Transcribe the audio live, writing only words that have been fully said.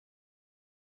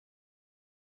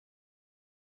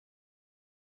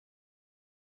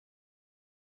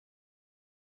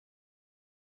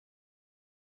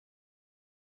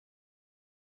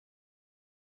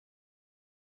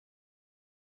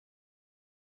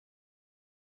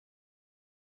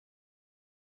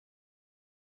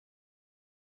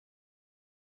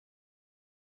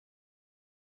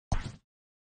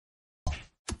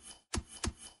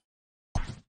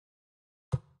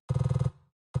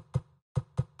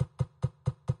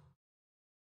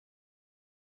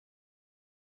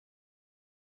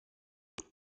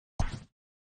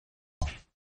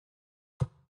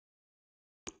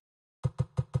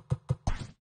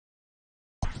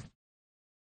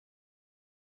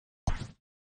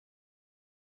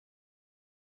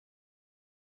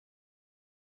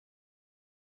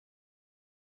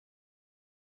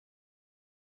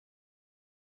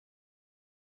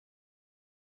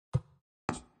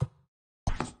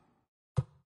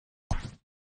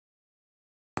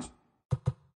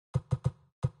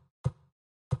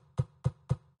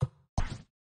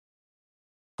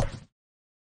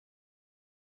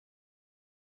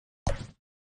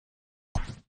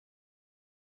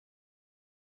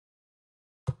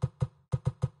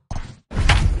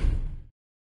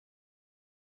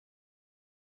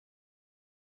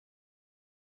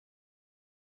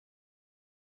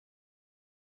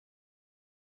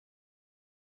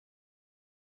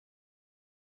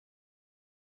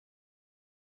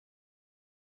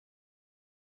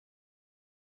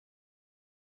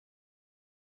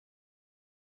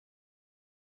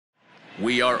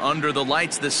We are under the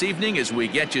lights this evening as we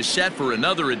get you set for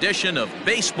another edition of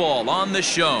Baseball on the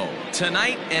Show.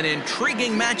 Tonight, an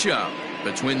intriguing matchup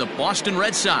between the Boston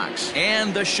Red Sox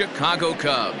and the Chicago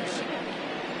Cubs.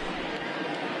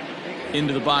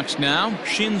 Into the box now,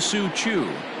 Shin-Soo Choo.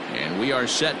 And we are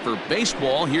set for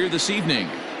baseball here this evening.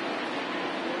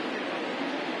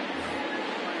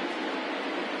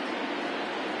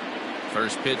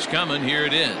 First pitch coming, here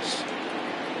it is.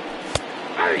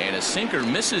 And a sinker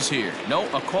misses here. No,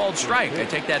 a called strike. I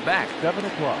take that back. 7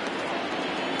 o'clock.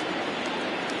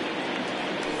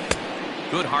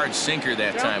 Good hard sinker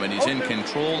that time, and he's in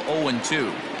control.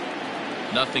 0-2.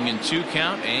 Nothing in 2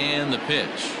 count, and the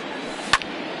pitch.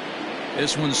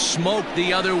 This one's smoked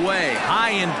the other way,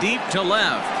 high and deep to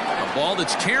left. A ball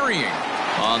that's carrying.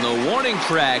 On the warning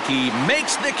track, he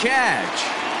makes the catch.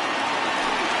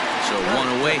 So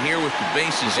 1 away here with the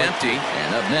bases empty.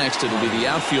 And up next, it'll be the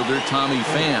outfielder, Tommy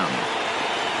Pham.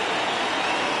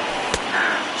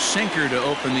 Sinker to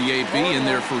open the AB in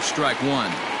there for strike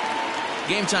 1.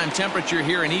 Game time temperature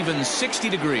here an even 60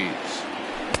 degrees.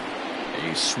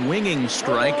 A swinging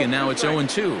strike, and now it's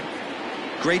 0-2.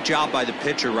 Great job by the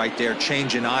pitcher right there,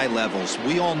 changing eye levels.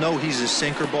 We all know he's a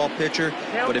sinker ball pitcher,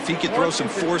 but if he could throw some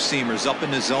four-seamers up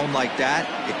in the zone like that,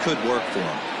 it could work for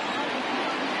him.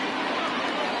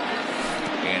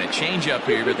 And a changeup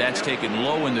here, but that's taken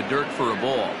low in the dirt for a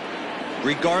ball.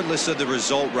 Regardless of the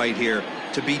result right here,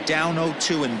 to be down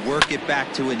 0-2 and work it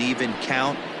back to an even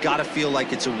count, gotta feel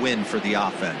like it's a win for the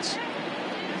offense.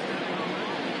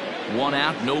 1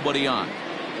 out, nobody on.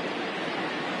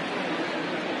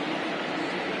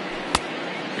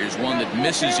 Here's one that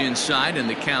misses inside, and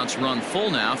the count's run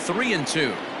full now.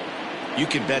 3-2. You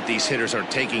can bet these hitters are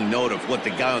taking note of what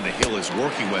the guy on the hill is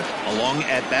working with. A long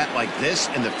at bat like this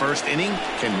in the first inning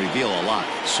can reveal a lot.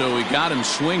 So he got him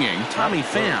swinging. Tommy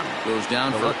Pham goes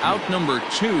down for out number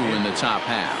 2 in the top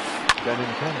half.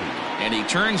 And he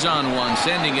turns on one,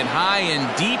 sending it high and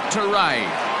deep to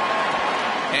right.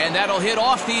 And that'll hit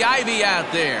off the ivy out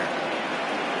there.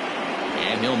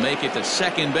 And he'll make it to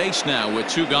second base now with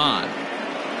 2 gone.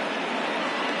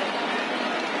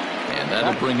 And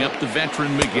that'll bring up the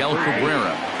veteran Miguel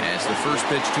Cabrera as the first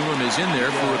pitch to him is in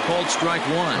there for a called strike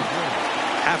 1.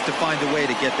 Have to find a way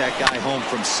to get that guy home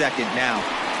from second now.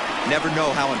 Never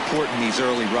know how important these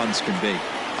early runs can be.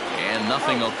 And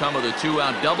nothing will come of the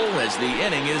 2-out double as the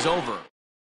inning is over.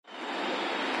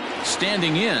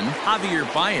 Standing in,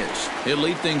 Javier Baez. He'll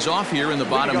lead things off here in the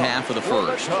bottom half of the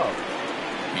first.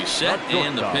 He's set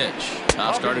and the pitch.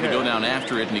 Top started to go down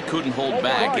after it, and he couldn't hold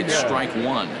back. It's strike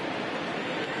 1.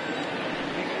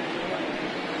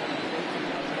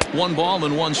 1 ball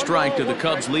and 1 strike to the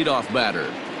Cubs leadoff batter.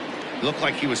 Looked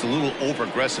like he was a little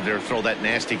over-aggressive there to throw that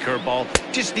nasty curveball.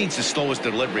 Just needs to slow his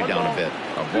delivery down a bit.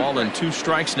 A ball and 2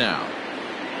 strikes now.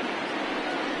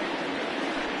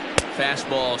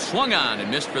 Fastball swung on and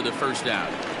missed for the first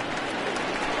out.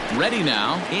 Ready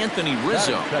now, Anthony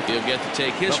Rizzo. He'll get to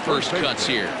take his first cuts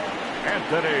here.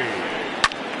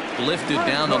 Anthony. Lifted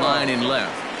down the line in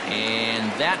left.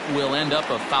 And that will end up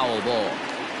a foul ball.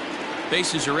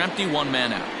 Bases are empty, 1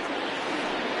 man out.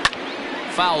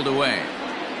 Fouled away.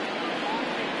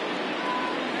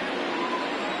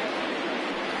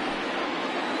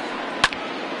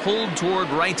 Pulled toward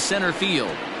right center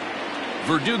field.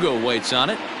 Verdugo waits on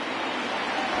it.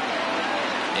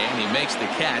 And he makes the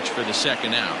catch for the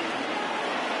second out.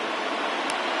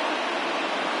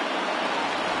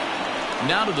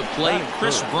 Now to the plate,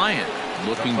 Chris Bryant,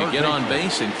 looking to get on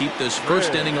base and keep this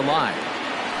first inning alive.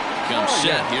 Comes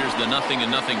set. Here's the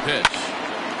 0-0 pitch.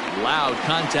 Loud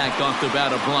contact off the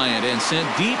bat of Bryant and sent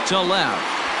deep to left.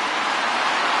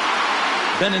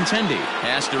 Benintendi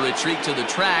has to retreat to the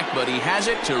track, but he has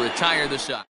it to retire the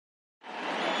side.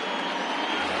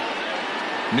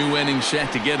 New inning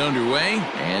set to get underway,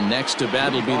 and next to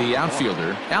bat will be the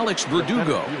outfielder, Alex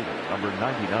Verdugo. Number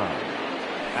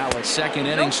 99. Second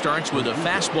inning starts with a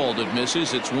fastball that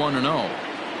misses. It's 1-0.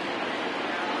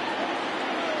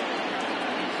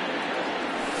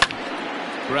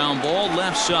 Ground ball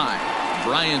left side.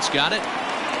 Bryant's got it.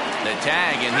 The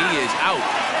tag, and he is out.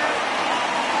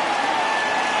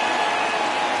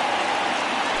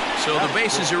 So the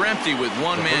bases are empty with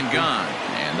 1 man gone.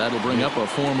 And that'll bring up a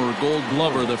former Gold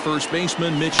Glover, the first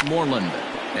baseman, Mitch Moreland.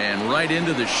 And right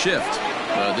into the shift.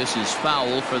 This is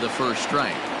foul for the first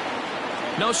strike.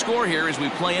 No score here as we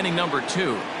play inning number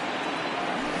 2.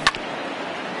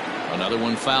 Another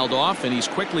one fouled off, and he's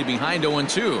quickly behind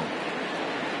 0-2.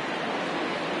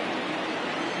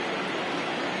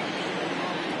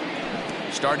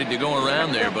 Started to go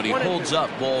around there, but he holds up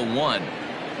ball 1.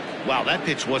 Wow, that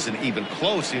pitch wasn't even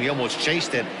close, and he almost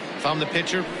chased it If I'm the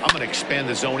pitcher, I'm going to expand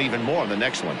the zone even more on the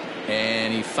next one.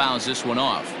 And he fouls this one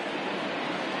off.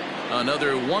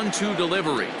 Another 1-2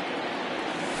 delivery.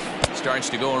 Starts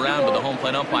to go around, but the home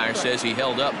plate umpire says he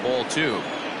held up ball 2.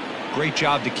 Great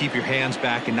job to keep your hands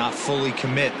back and not fully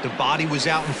commit. The body was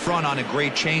out in front on a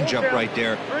great changeup right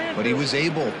there, but he was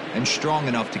able and strong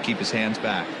enough to keep his hands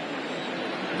back.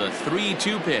 The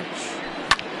 3-2 pitch.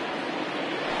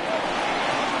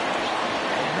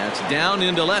 And that's down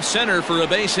into left center for a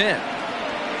base hit.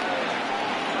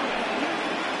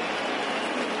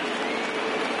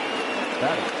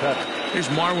 Here's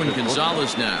Marwin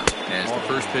Gonzalez now, as the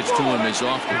first pitch to him is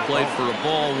off the plate for a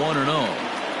ball, 1-0.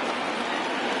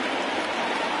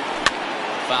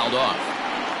 Fouled off.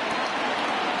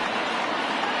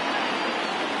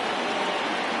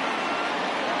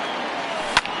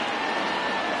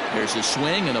 There's a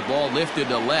swing and a ball lifted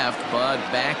to left, but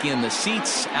back in the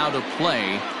seats, out of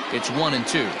play. It's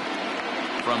 1-2.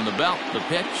 From the belt, the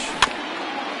pitch.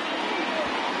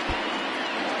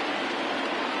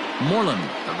 Moreland,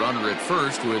 the runner at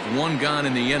first with 1 gone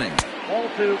in the inning.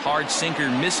 Hard sinker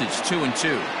misses,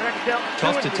 2-2.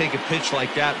 Tough to take a pitch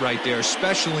like that right there,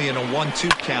 especially in a 1-2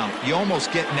 count. You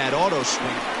almost get in that auto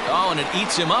swing. Oh, and it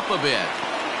eats him up a bit.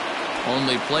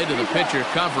 Only play to the pitcher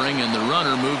covering, and the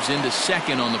runner moves into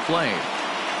second on the play.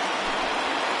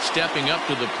 Stepping up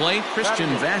to the plate, Christian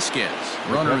Vasquez.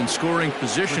 Runner in scoring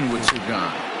position with 2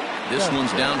 gone. This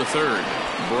one's down to third.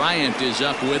 Bryant is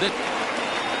up with it.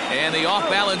 And the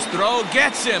off-balance throw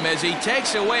gets him as he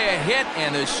takes away a hit,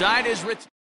 and the side is ready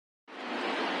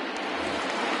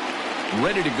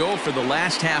to go for the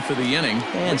last half of the inning.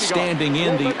 And standing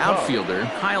in, the outfielder,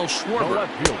 Kyle Schwarber.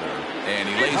 And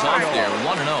he lays off there,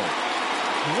 1-0.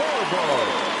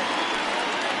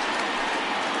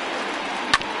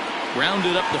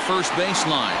 Grounded up the first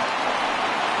baseline.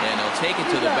 And he'll take it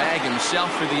to the bag himself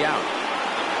for the out.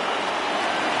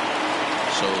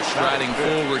 So striding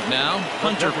forward now,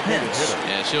 Hunter Pence,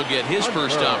 as he'll get his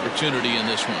first opportunity in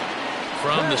this one.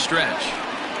 From the stretch.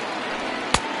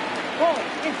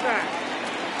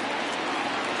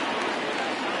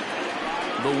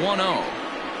 The 1-0.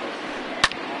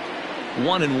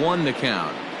 1-1 to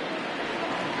count.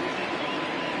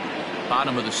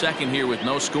 Bottom of the second here with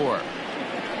no score.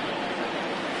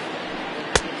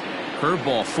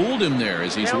 Curveball fooled him there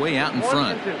as he's way out in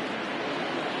front.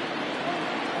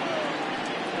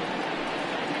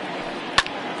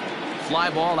 Fly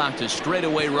ball out to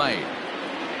straightaway right.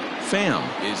 Pham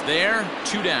is there,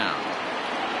 2 down.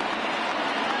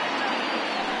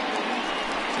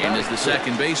 And as the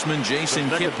second baseman, Jason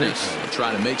Kipnis, will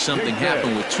try to make something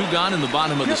happen with 2 gone in the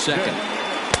bottom of the second.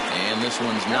 And this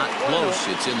one's not close.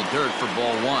 It's in the dirt for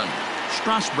ball 1.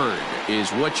 Strasburg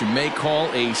is what you may call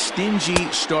a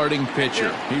stingy starting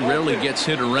pitcher. He rarely gets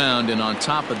hit around, and on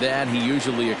top of that, he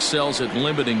usually excels at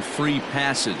limiting free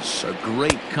passes. A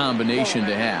great combination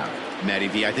to have. Matty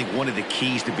V, I think one of the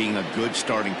keys to being a good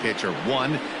starting pitcher,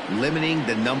 1, limiting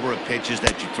the number of pitches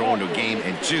that you throw into a game,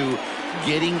 and 2,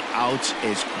 getting outs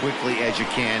as quickly as you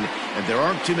can. And there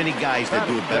aren't too many guys that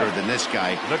do it better than this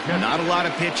guy. Not a lot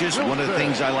of pitches. One of the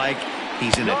things I like,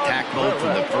 he's in attack mode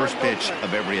from the first pitch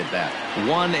of every at bat.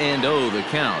 1-0 the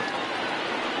count.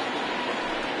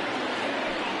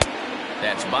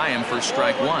 That's by him for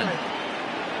strike 1.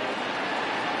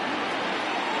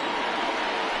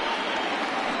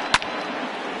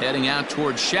 Heading out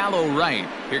towards shallow right.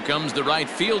 Here comes the right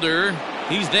fielder.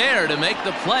 He's there to make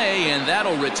the play, and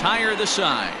that'll retire the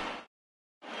side.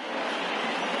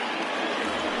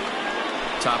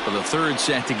 Top of the third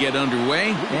set to get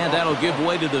underway, and that'll give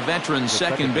way to the veteran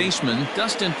second baseman,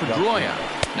 Dustin Pedroia.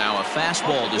 Now a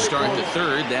fastball to start the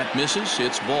third. That misses.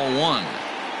 It's ball 1.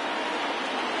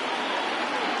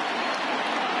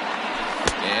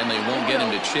 And they won't get him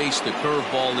to chase the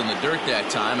curveball in the dirt that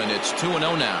time, and it's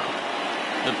 2-0 now.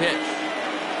 The pitch.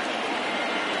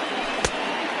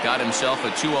 Got himself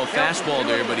a 2-0 fastball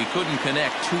there, but he couldn't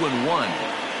connect. 2-1.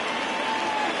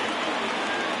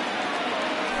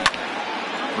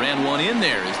 Ran one in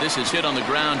there as this is hit on the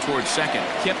ground towards second.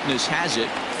 Kipnis has it.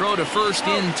 Throw to first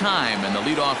in time, and the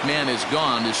leadoff man is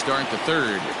gone to start the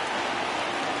third.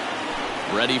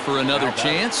 Ready for another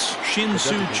chance?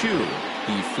 Shin-Soo Choo.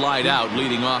 He flied out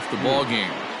leading off the ball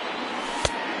game.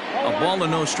 A ball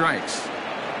and no strikes.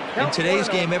 In today's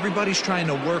game, everybody's trying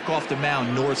to work off the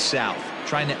mound north-south,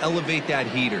 trying to elevate that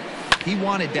heater. He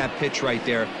wanted that pitch right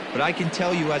there, but I can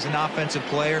tell you as an offensive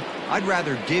player, I'd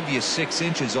rather give you 6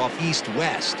 inches off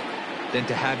east-west than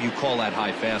to have you call that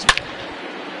high fastball.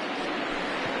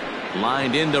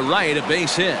 Lined into right, a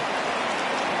base hit.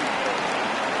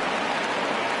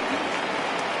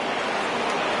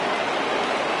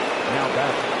 Now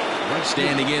batting,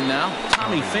 Standing in now,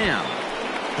 Tommy Pham.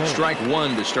 Strike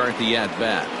one to start the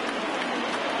at-bat.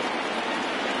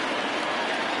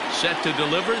 Set to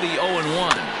deliver the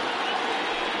 0-1.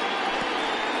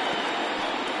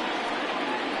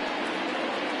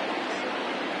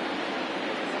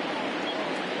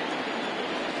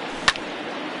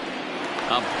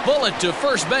 A bullet to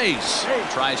first base.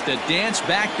 Tries to dance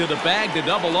back to the bag to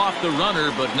double off the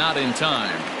runner, but not in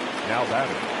time. Now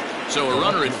batting. So a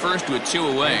runner at first with two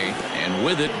away, and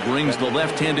with it brings the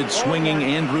left-handed swinging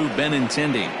Andrew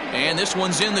Benintendi. And this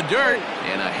one's in the dirt,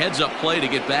 and a heads-up play to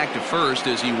get back to first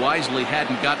as he wisely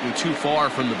hadn't gotten too far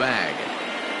from the bag.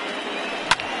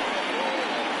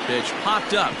 Pitch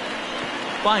popped up.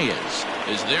 Baez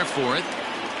is there for it,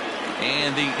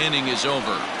 and the inning is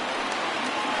over.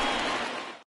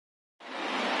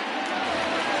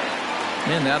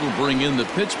 And that'll bring in the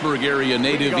Pittsburgh area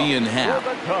native Ian Happ.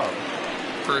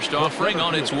 First offering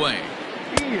on its way.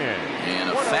 And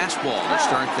a fastball to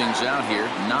start things out here.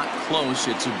 Not close.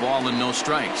 It's a ball and no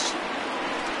strikes.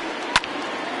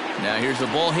 Now here's the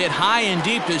ball hit high and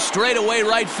deep to straightaway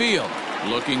right field.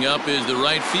 Looking up is the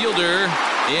right fielder.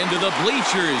 Into the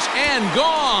bleachers and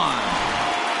gone.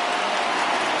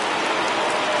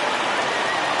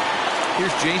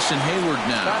 Here's Jason Hayward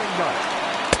now.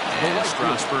 And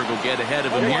Strasburg will get ahead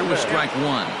of him here with strike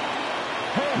one.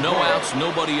 No outs,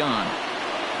 nobody on.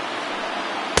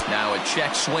 Now a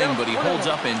check swing, but he holds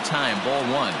up in time. Ball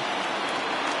one.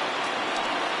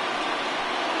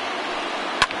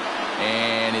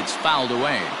 And it's fouled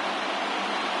away.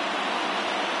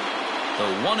 The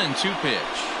 1-2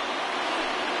 pitch.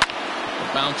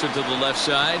 A bouncer to the left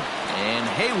side, and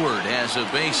Hayward has a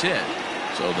base hit.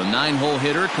 So the 9-hole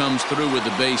hitter comes through with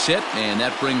the base hit, and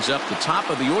that brings up the top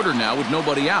of the order now with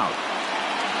nobody out.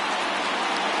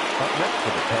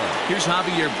 Here's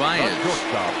Javier Baez.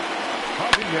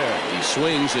 He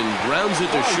swings and grounds it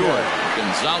to short.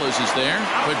 Gonzalez is there.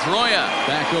 Pedroia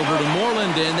back over to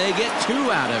Moreland, and they get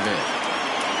two out of it.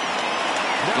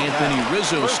 Anthony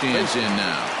Rizzo stands in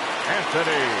now.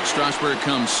 Strasburg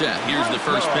comes set. Here's the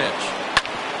first pitch.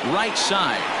 Right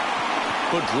side.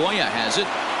 Pedroia has it.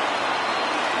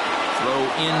 Throw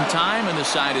in time, and the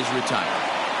side is retired.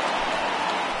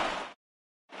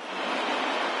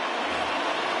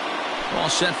 All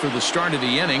set for the start of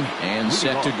the inning, and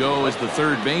set to go as the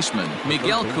third baseman,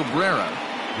 Miguel Cabrera.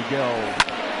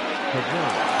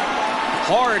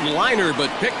 Hard liner,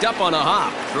 but picked up on a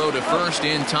hop. Throw to first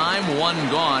in time, one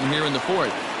gone here in the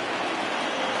fourth.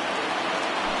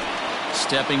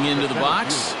 Stepping into the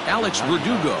box, Alex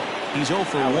Verdugo. He's 0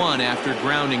 for 1 after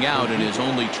grounding out in his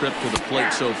only trip to the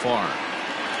plate so far.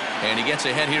 And he gets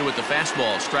ahead here with the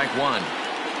fastball, strike one.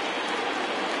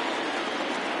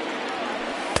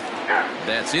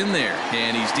 That's in there,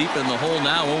 and he's deep in the hole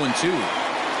now,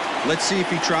 0-2. Let's see if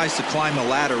he tries to climb the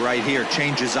ladder right here,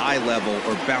 change his eye level,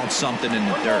 or bounce something in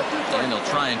the dirt. And they'll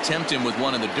try and tempt him with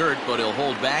one in the dirt, but he'll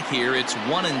hold back here. It's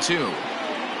 1-2.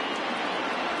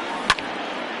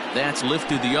 That's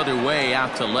lifted the other way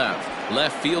out to left.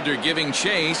 Left fielder giving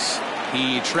chase.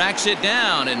 He tracks it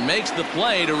down and makes the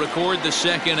play to record the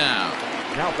second out.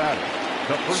 Now batting.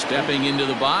 Stepping into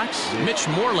the box, Mitch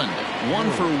Moreland,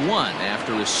 1 for 1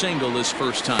 after a single his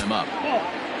first time up.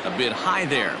 A bit high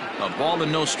there, a ball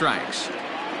and no strikes.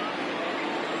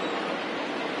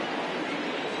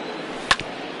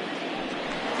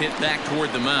 Hit back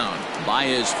toward the mound.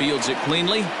 Baez fields it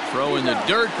cleanly. Throw in the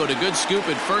dirt, but a good scoop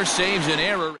at first saves an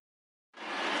error.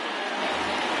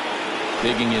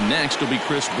 Digging in next will be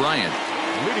Chris Bryant.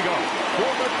 Leading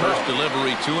off. First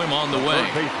delivery to him on the way.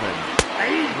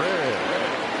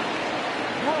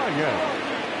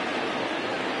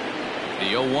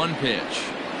 The 0-1 pitch.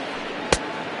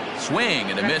 Swing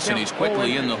and a miss, and he's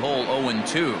quickly in the hole.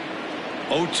 0-2.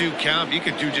 0-2 count. You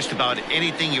could do just about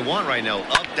anything you want right now.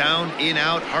 Up, down, in,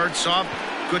 out, hard, soft.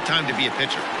 Good time to be a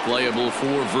pitcher. Playable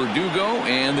for Verdugo,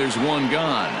 and there's one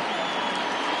gone.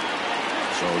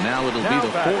 So now it'll be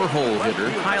the 4-hole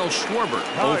hitter, Kyle Schwarber.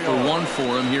 0 for 1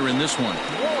 for him here in this one.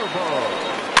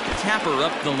 Tapper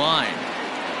up the line.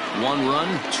 1 run,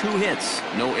 2 hits.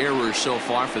 No errors so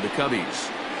far for the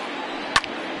Cubbies.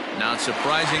 Not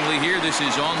surprisingly here, this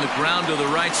is on the ground to the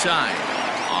right side.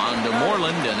 On to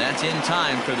Moreland, and that's in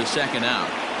time for the second out.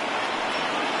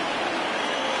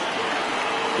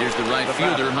 Here's the right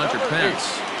fielder, Hunter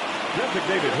Pence.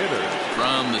 Designated hitter.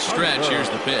 From the stretch, here's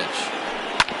the pitch.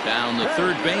 Down the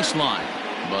third baseline,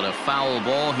 but a foul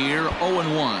ball here,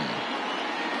 0-1.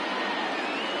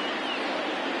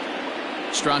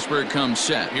 Strasburg comes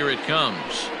set. Here it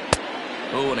comes.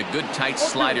 Oh, and a good tight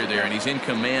slider there, and he's in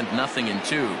command,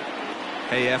 0-2.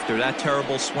 Hey, after that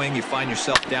terrible swing, you find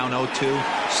yourself down 0-2.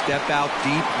 Step out,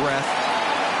 deep breath,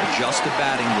 adjust the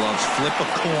batting gloves, flip a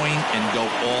coin, and go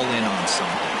all in on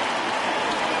something.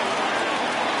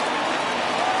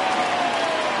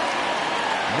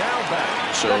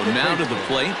 So now to the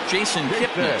plate, Jason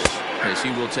Kipnis, as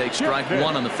he will take strike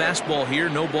one on the fastball here.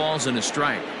 No balls and a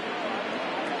strike.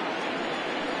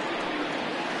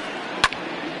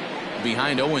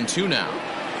 Behind 0-2 now.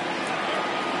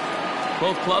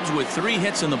 Both clubs with 3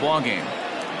 hits in the ballgame.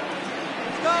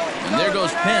 And there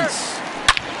goes Pence.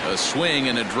 A swing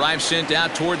and a drive sent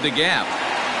out toward the gap.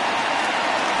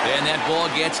 And that ball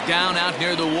gets down out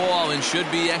near the wall and should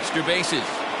be extra bases.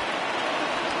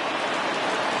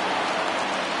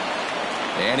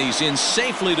 And he's in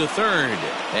safely to third,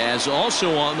 as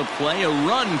also on the play a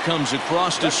run comes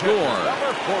across to score.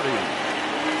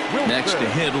 Next to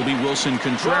hit will be Wilson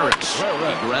Contreras.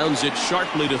 He grounds it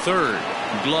sharply to third.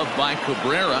 Gloved by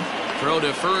Cabrera. Throw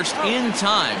to first in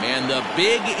time, and the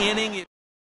big inning.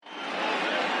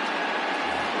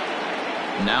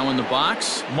 Now in the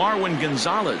box, Marwin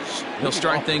Gonzalez. He'll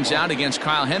start things out against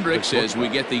Kyle Hendricks as we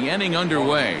get the inning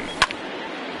underway.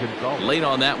 Late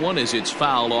on that one as it's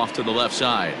fouled off to the left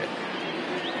side.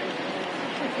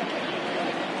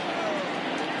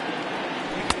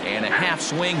 And a half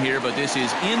swing here, but this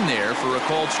is in there for a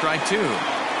called strike 2.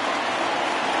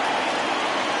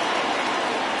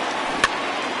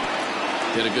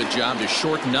 Did a good job to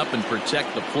shorten up and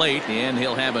protect the plate, and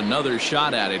he'll have another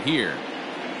shot at it here.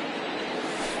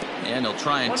 And he'll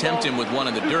try and tempt him with one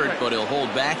in the dirt, but he'll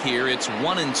hold back here. It's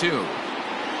 1-2.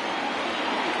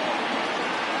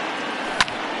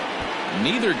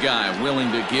 Neither guy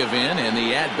willing to give in, and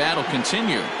the at-bat will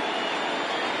continue.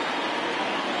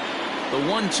 The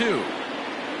 1-2.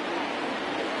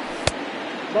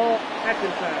 Ball,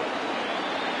 action side.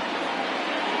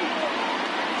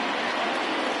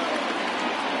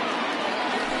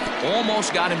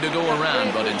 Almost got him to go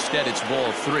around, but instead it's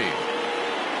ball 3.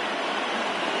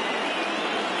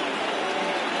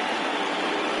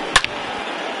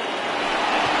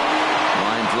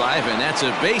 Line drive, and that's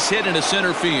a base hit into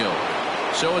center field.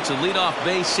 So it's a leadoff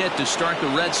base hit to start the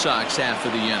Red Sox half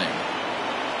of the inning.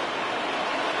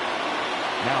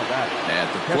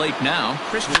 At the plate now,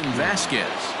 Christian Vasquez.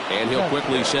 And he'll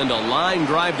quickly send a line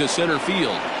drive to center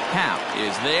field. Happ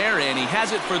is there, and he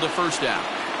has it for the first out.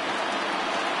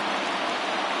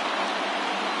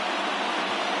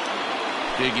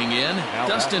 Digging in,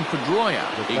 Dustin Pedroia.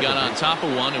 He got on top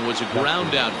of one and was a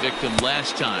ground out victim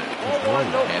last time.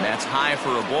 And that's high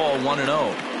for a ball,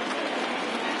 1-0.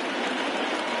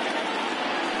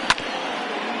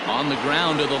 On the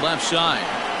ground to the left side.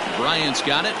 Bryant's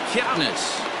got it.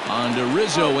 Kipnis on to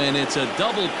Rizzo, and it's a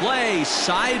double play.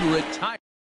 Side retire.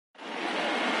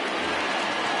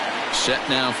 Set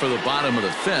now for the bottom of the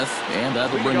 5th, and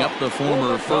that'll bring up the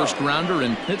former first rounder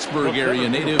and Pittsburgh area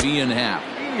native Ian Happ.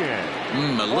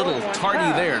 A little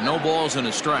tardy there. No balls and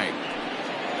a strike.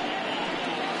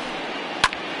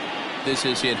 This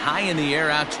is hit high in the air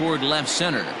out toward left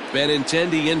center.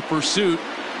 Benintendi in pursuit.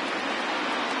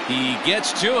 He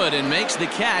gets to it and makes the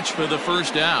catch for the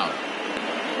first out.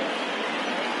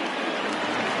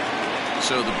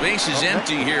 So the base is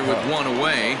empty here with one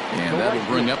away, and that'll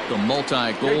bring up the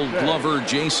multi-gold glover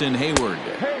Jason Hayward.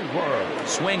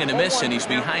 Swing and a miss, and he's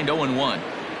behind 0-1.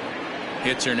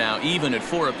 Hits are now even at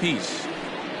 4 apiece.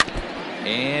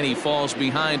 And he falls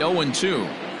behind 0-2.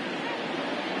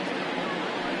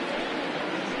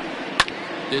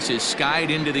 This is skied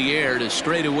into the air to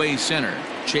straightaway center.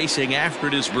 Chasing after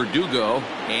it is Verdugo,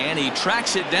 and he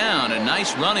tracks it down. A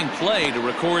nice running play to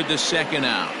record the second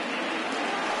out.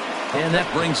 And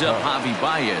that brings up Javi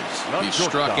Baez. He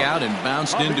struck out and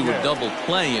bounced into a double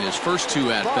play in his first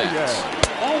 2 at-bats.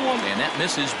 And that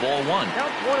misses, ball 1.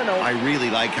 I really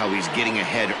like how he's getting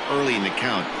ahead early in the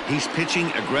count. He's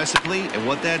pitching aggressively, and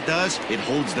what that does, it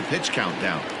holds the pitch count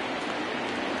down.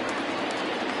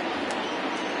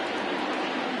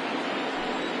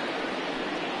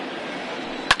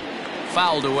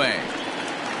 Fouled away.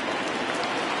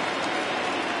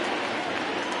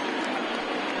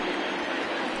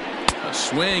 A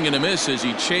swing and a miss as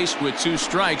he chased with 2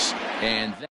 strikes,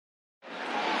 and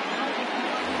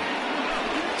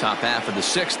top half of the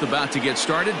 6th about to get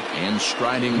started, and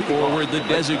striding forward the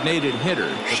designated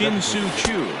hitter Shin-Soo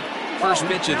Choo. First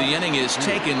pitch of the inning is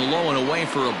taken low and away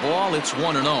for a ball. It's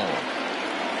 1-0.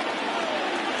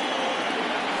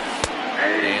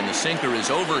 And the sinker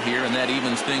is over here, and that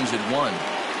evens things at 1.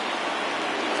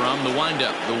 From the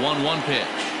windup, the 1-1 pitch.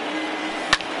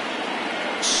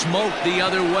 Smoked the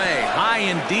other way, high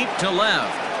and deep to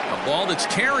left. A ball that's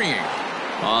carrying.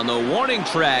 On the warning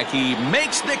track, he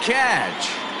makes the catch.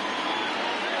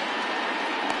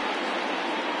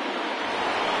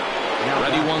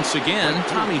 Ready once again,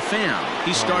 Tommy Pham.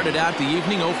 He started out the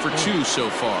evening 0 for 2 so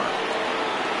far.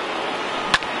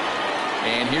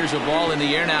 And here's a ball in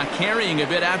the air now, carrying a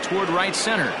bit out toward right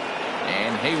center.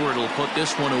 And Hayward will put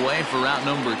this one away for out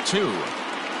number 2.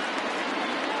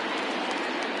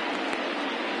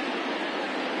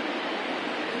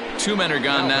 Two men are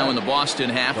gone now in the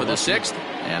Boston half of the 6th.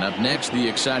 And up next, the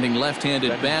exciting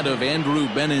left-handed bat of Andrew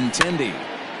Benintendi.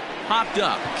 Popped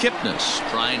up. Kipnis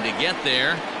trying to get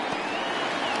there.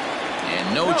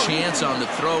 And no chance on the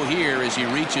throw here as he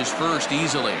reaches first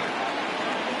easily.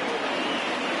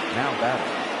 Now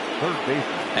batting, third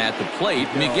baseman. At the plate,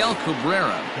 Miguel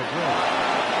Cabrera.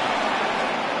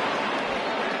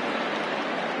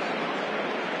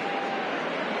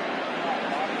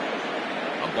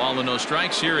 A ball and no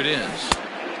strikes. Here it is.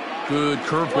 Good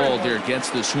curveball there. Gets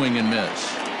the swing and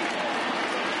miss.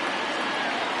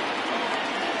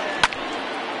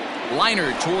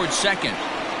 Liner towards second.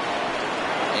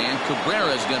 And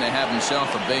Cabrera's going to have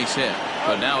himself a base hit.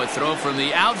 But now a throw from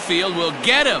the outfield will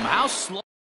get him. How slow.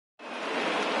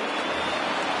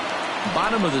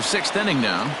 Bottom of the 6th inning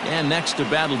now. And next to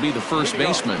bat will be the first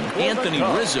baseman, Anthony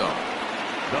Rizzo.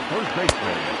 The first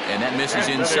baseman. And that misses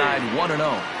inside 1-0.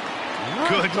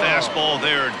 Good fastball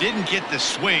there. Didn't get the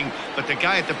swing, but the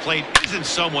guy at the plate isn't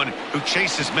someone who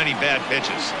chases many bad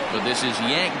pitches. But this is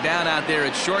yanked down out there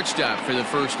at shortstop for the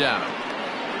first out.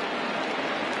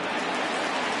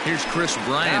 Here's Chris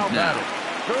Bryant now.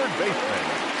 Third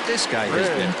baseman. This guy has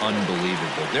been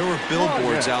unbelievable. There were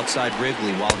billboards outside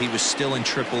Wrigley while he was still in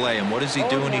AAA. And what does he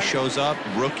do when he shows up?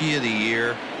 Rookie of the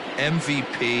Year,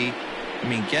 MVP. I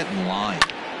mean, get in line.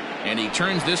 And he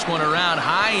turns this one around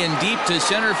high and deep to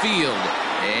center field.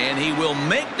 And he will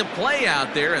make the play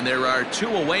out there, and there are 2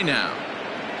 away now.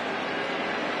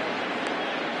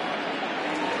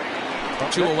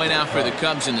 2 away now for the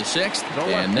Cubs in the 6th.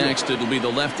 And next it'll be the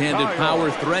left-handed power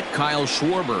threat, Kyle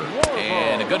Schwarber.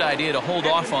 And a good idea to hold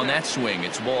off on that swing.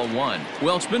 It's ball 1.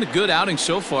 Well, it's been a good outing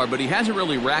so far, but he hasn't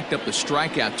really racked up the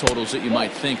strikeout totals that you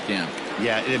might think, Dan.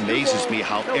 Yeah, it amazes me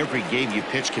how every game you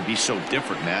pitch can be so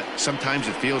different, Matt. Sometimes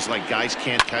it feels like guys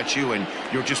can't touch you and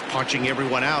you're just punching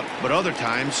everyone out. But other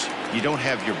times you don't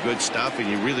have your good stuff and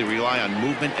you really rely on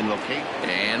movement and location.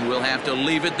 And we'll have to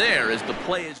leave it there as the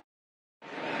play is.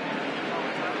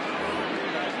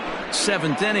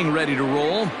 7th inning ready to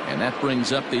roll, and that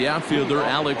brings up the outfielder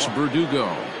Alex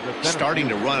Verdugo. Starting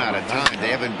to run out of time. They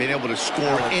haven't been able to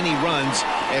score any runs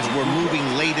as we're moving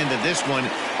late into this one.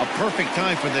 A perfect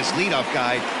time for this leadoff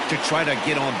guy to try to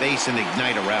get on base and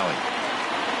ignite a rally.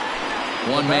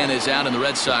 One man is out in the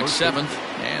Red Sox 7th,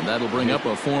 and that'll bring up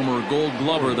a former Gold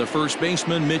Glover, the first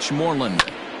baseman, Mitch Moreland.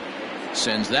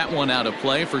 Sends that one out of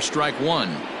play for strike 1.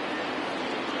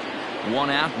 1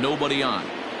 out, nobody on.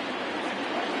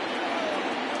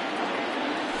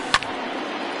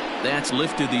 That's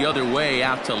lifted the other way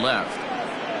out to left.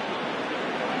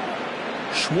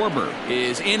 Schwarber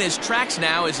is in his tracks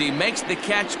now as he makes the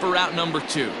catch for out number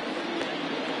 2.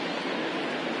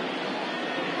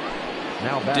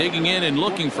 Now digging in and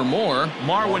looking for more,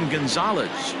 Marwin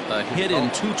Gonzalez. A hit in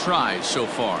 2 tries so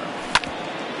far.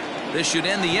 This should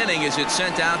end the inning as it's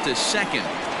sent out to second.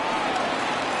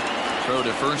 Throw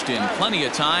to first in plenty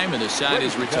of time, and the side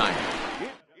is retired.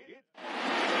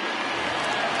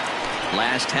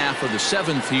 Last half of the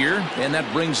 7th here, and that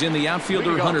brings in the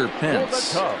outfielder Hunter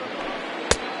Pence.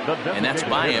 And that's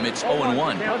by him. It's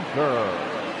 0-1.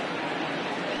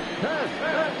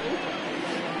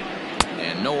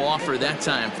 And no offer that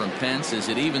time from Pence as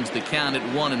it evens the count at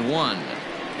 1-1.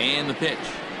 And the pitch.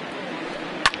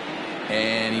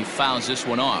 And he fouls this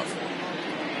one off.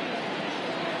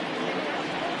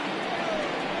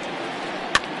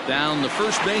 Down the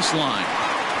first baseline.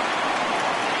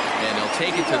 And he'll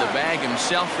take it to the bag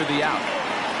himself for the out.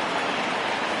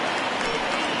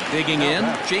 Digging in,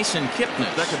 Jason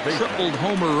Kipnis. Tripled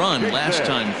homer run last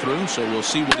time through, so we'll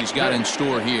see what he's got in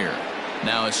store here.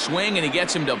 Now a swing, and he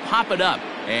gets him to pop it up,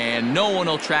 and no one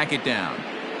will track it down.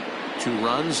 2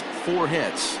 runs, 4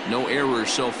 hits. No errors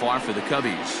so far for the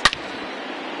Cubbies.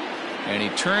 And he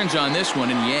turns on this one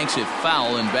and yanks it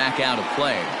foul and back out of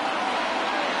play.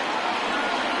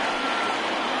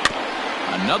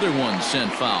 Another one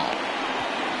sent foul.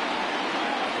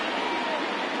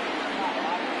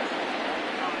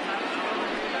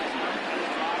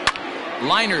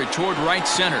 Liner toward right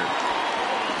center.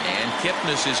 And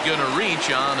Kipnis is going to reach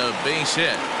on a base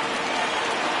hit.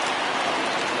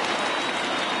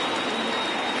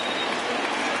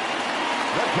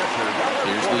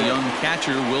 Here's the young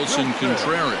catcher, Wilson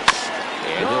Contreras.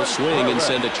 And he'll swing and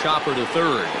send a chopper to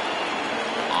third.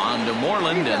 On to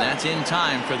Moreland, and that's in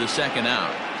time for the second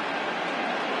out.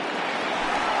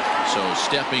 So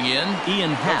stepping in,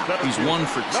 Ian Happ. He's 1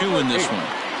 for 2 in this one.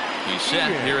 He's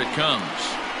set. Here it comes.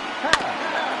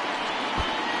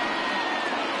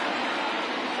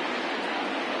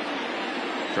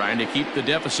 Trying to keep the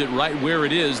deficit right where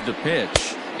it is, the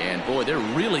pitch. And boy, they're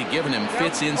really giving him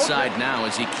fits inside now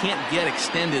as he can't get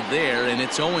extended there, and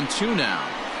it's 0-2 now.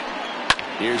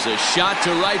 Here's a shot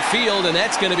to right field, and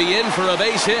that's going to be in for a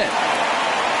base hit.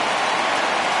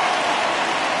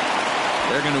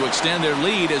 They're going to extend their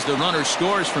lead as the runner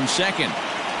scores from second.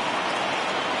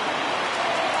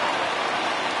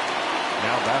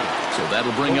 Now batting. So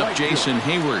that'll bring up Jason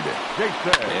Hayward.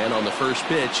 And on the first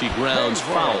pitch, he grounds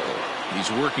foul. He's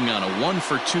working on a 1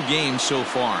 for 2 game so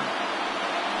far.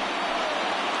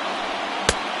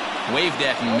 Waved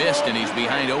at and missed, and he's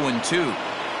behind 0-2.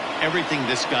 Everything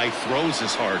this guy throws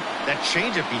is hard. That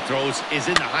changeup he throws is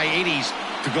in the high 80s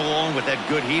to go along with that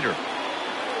good heater.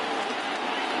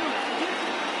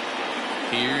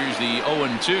 Here's the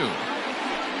 0-2.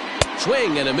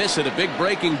 Swing and a miss at a big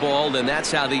breaking ball, and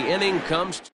that's how the inning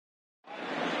comes.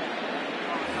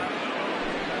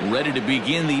 Ready to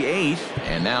begin the 8th,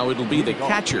 and now it'll be the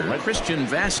catcher, Christian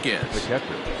Vasquez. The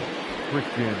catcher,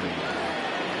 Christian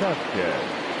Vasquez.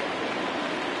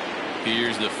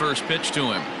 Here's the first pitch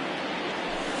to him.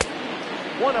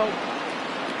 1-0.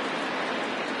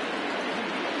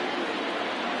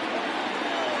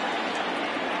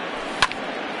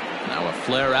 Now a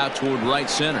flare out toward right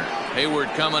center. Hayward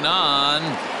coming on,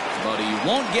 but he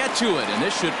won't get to it, and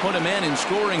this should put him in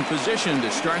scoring position to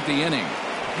start the inning.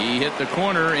 He hit the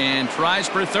corner and tries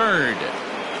for third.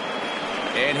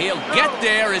 And he'll get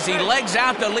there as he legs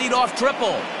out the leadoff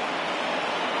triple.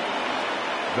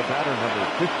 The batter, number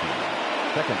 50,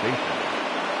 second baseman,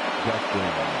 Justin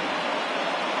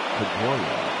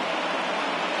Pedroia.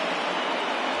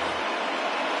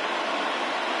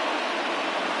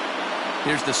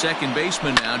 Here's the second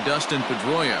baseman now, Dustin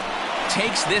Pedroia.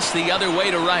 Takes this the other way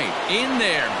to right. In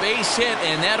there, base hit,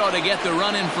 and that ought to get the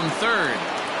run in from third.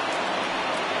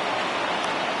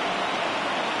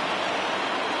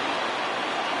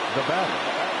 The batter,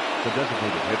 the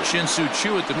designated hitter. Shin-Soo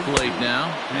Choo at the plate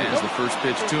now, as the first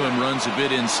pitch to him runs a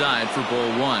bit inside for ball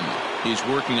 1. He's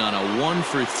working on a 1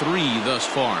 for 3 thus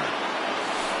far.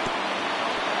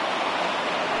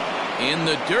 In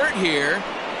the dirt here.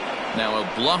 Now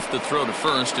he'll bluff the throw to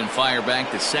first and fire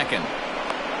back to second.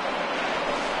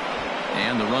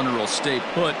 And the runner will stay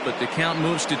put, but the count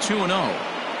moves to 2-0.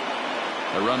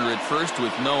 A runner at first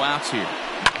with no outs here.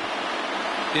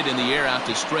 Hit in the air out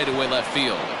to straightaway left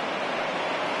field.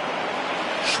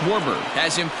 Schwarber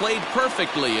has him played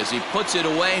perfectly as he puts it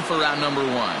away for out number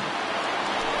 1.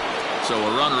 So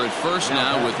a runner at first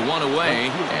now with 1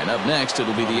 away, and up next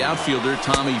it'll be the outfielder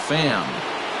Tommy Pham.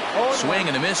 Swing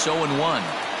and a miss, 0-1.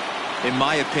 In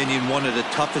my opinion, one of the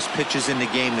toughest pitches in the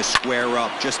game to square up.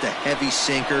 Just a heavy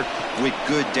sinker with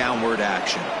good downward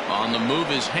action. On the move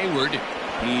is Hayward.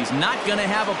 He's not going to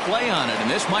have a play on it, and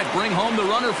this might bring home the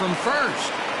runner from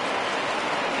first.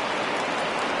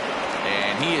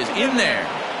 And he is in there.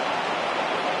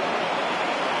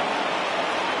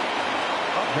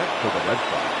 Up next for the Red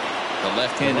Sox. The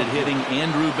left-handed hitting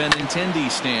Andrew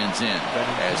Benintendi stands in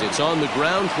as it's on the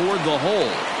ground toward the hole.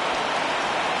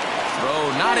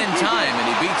 Throw not in time, and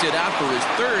he beats it out for his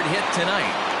third hit tonight.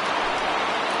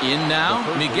 In now,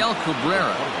 Miguel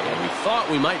Cabrera. And we thought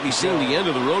we might be seeing the end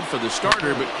of the road for the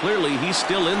starter, but clearly he's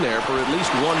still in there for at least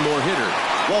one more hitter.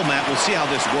 Well, Matt, we'll see how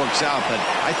this works out, but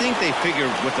I think they figured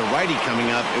with the righty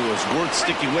coming up, it was worth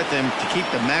sticking with him to keep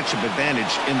the matchup advantage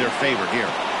in their favor here.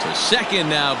 To second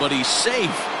now, but he's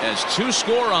safe as 2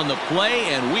 score on the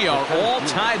play, and we are all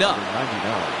tied up. 99,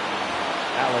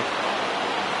 Alex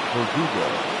Verdugo.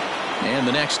 And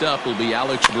the next up will be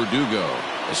Alex Verdugo,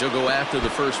 as he'll go after the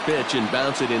first pitch and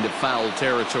bounce it into foul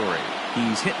territory.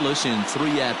 He's hitless in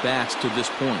 3 at-bats to this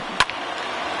point.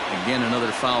 Again,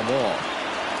 another foul ball.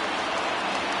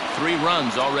 3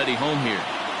 runs already home here.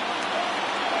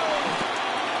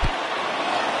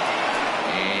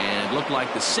 And looked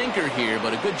like the sinker here,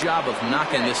 but a good job of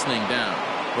knocking this thing down.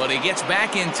 But he gets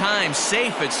back in time,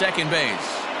 safe at second base.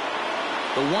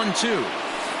 The 1-2.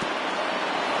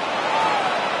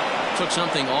 Took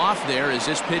something off there as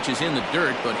this pitch is in the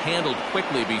dirt, but handled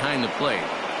quickly behind the plate.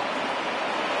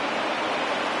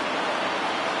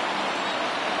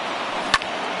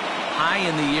 High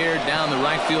in the air down the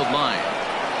right field line.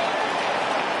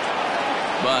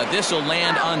 But this will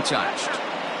land untouched.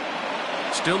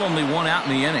 Still only 1 out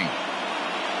in the inning.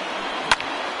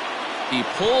 He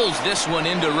pulls this one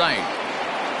into right.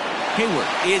 Hayward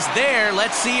is there.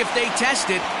 Let's see if they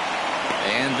test it.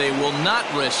 And they will not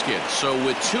risk it. So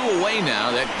with 2 away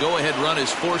now, that go-ahead run is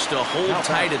forced to hold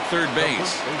tight at third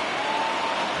base.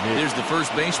 Here's the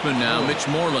first baseman now, Mitch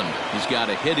Moreland. He's got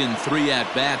a hit in 3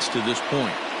 at-bats to this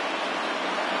point.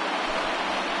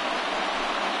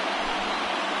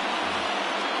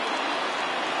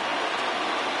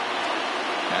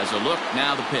 Has a look,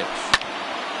 now the pitch.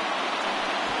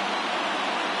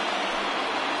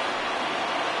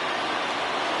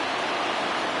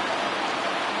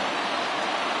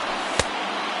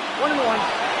 One and one.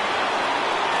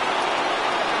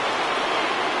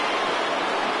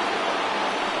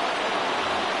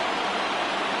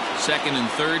 Second and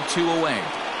third, 2 away.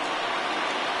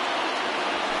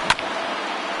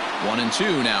 1 and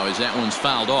 2 now as that one's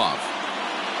fouled off.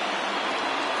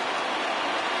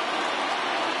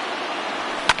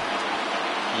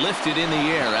 Lifted in the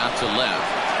air out to left.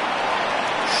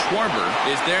 Schwarber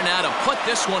is there now to put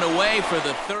this one away for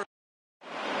the third.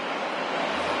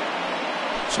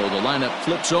 So the lineup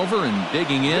flips over and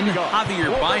digging in, Javier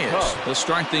Baez. He'll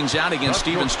start things out against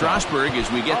Steven Strasburg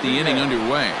as we get the inning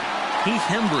underway. Keith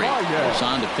Hembry goes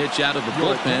on to pitch out of the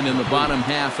bullpen in the bottom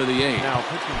half of the 8th. Now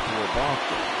pitching for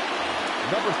Boston,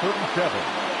 number 37.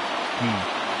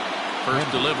 First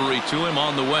delivery to him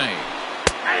on the way.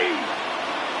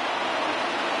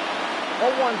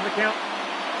 0-1's the count.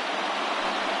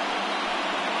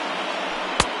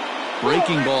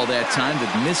 Breaking ball that time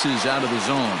that misses out of the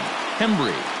zone.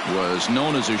 Hembry was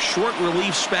known as a short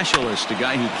relief specialist, a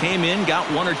guy who came in, got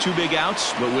 1 or 2 big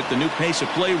outs, but with the new pace of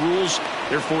play rules,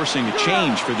 they're forcing a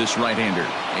change for this right-hander.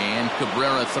 And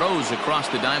Cabrera throws across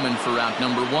the diamond for out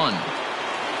number 1.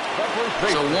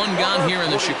 So 1 gone here in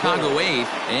the Chicago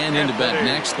 8th, and into bat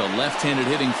next, the left-handed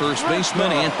hitting first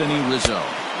baseman, Anthony Rizzo.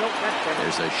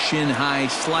 There's a shin-high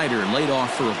slider laid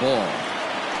off for a ball.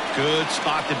 Good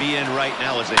spot to be in right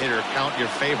now as a hitter. Count your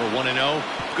favor, 1-0.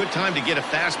 Good time to get a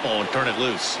fastball and turn it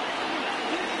loose.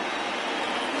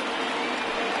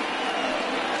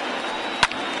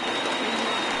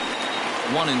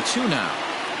 One and two now.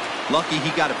 Lucky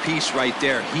he got a piece right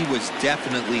there. He was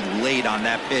definitely late on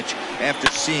that pitch after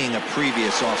seeing a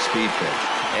previous off-speed pitch.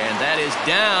 And that is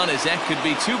down as that could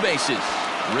be 2 bases.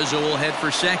 Rizzo will head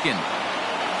for second.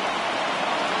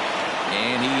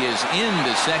 And he is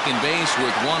into second base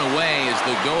with 1 away as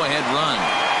the go-ahead run.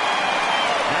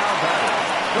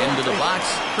 Into the box,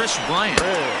 Chris Bryant,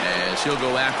 as he'll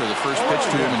go after the first pitch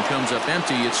to him and comes up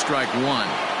empty. It's strike 1.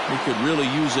 He could really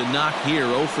use a knock here.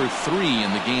 0 for 3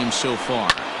 in the game so far.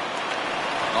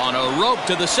 On a rope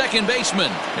to the second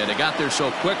baseman. And it got there so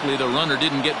quickly the runner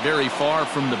didn't get very far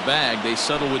from the bag. They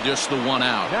settle with just the 1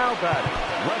 out. Now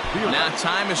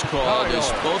time is called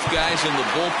as both guys in the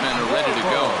bullpen are ready to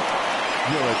go.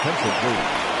 Your attention,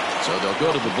 please. So they'll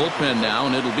go to the bullpen now,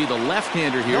 and it'll be the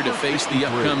left-hander here to face the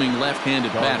upcoming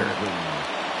left-handed batter.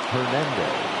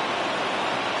 Hernandez.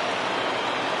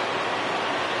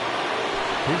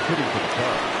 He's hitting for the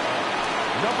top.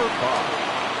 Number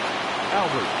 5,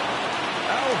 Albert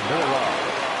Almora.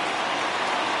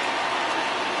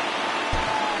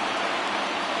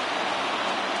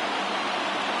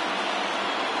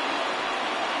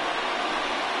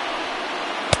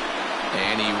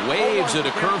 And he waves at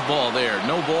a curveball there.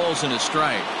 No balls and a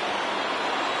strike.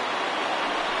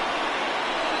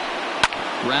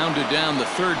 Rounded down the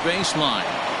third baseline.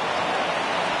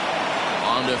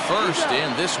 On to first,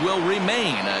 and this will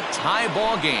remain a tie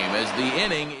ball game as the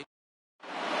inning.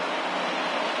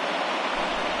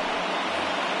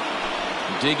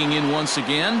 Digging in once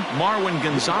again, Marwin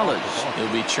Gonzalez.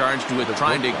 He'll be charged with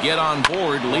trying to get on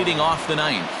board leading off the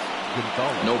 9th.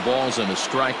 No balls and a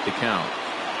strike to count.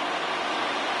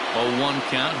 0-1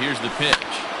 count. Here's the pitch.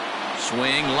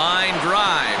 Swing, line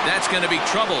drive. That's going to be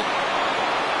trouble.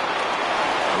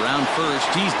 Around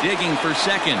first, he's digging for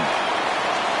second.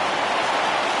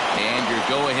 And your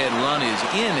go-ahead run is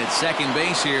in at second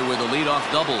base here with a leadoff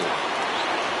double.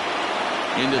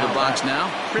 Into the box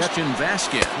now, Christian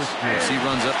Vasquez. As he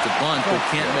runs up to bunt but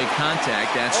can't make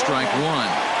contact. That's strike 1.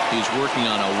 He's working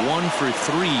on a 1 for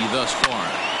 3 thus far.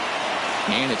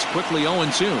 And it's quickly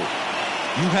 0-2.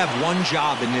 You have one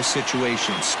job in this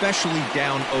situation, especially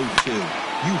down 0-2.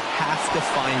 You have to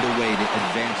find a way to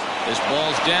advance. This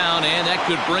ball's down, and that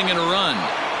could bring in a run.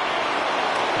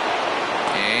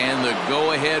 And the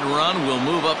go-ahead run will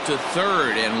move up to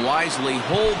third and wisely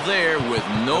hold there with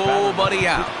nobody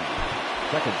out.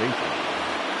 Second baseman,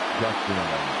 Justin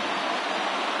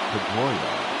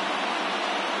Pedroia.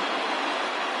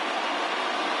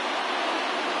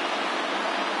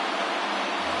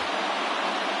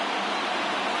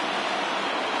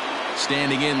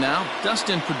 Standing in now,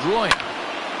 Dustin Pedroia.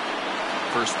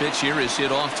 First pitch here is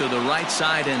hit off to the right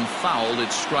side and fouled.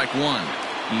 It's strike 1.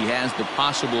 He has the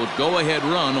possible go-ahead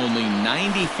run only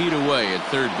 90 feet away at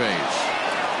third base.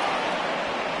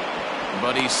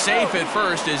 But he's safe at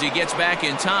first as he gets back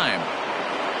in time.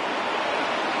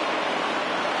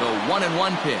 The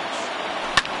 1-1 pitch.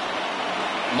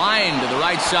 Line to the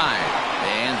right side.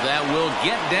 And that will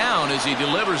get down as he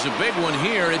delivers a big one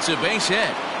here. It's a base hit.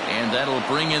 And that'll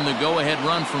bring in the go-ahead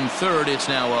run from third. It's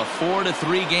now a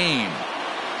 4-3 game.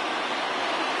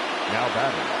 Now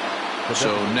batting.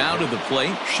 So now to the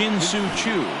plate, Shin-Soo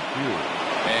Choo.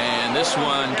 And this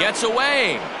one gets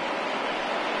away.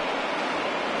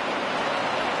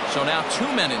 So now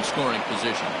 2 men in scoring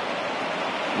position.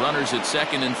 Runners at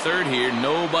second and third here,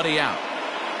 nobody out.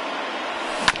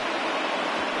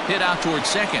 Hit out towards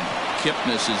second.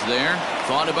 Kipnis is there.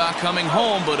 Thought about coming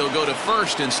home, but he'll go to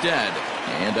first instead.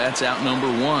 And that's out number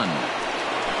 1.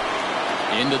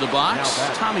 Into the box,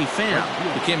 Tommy Pham,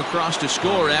 who came across to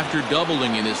score after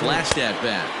doubling in his last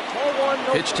at-bat.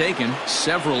 Pitch taken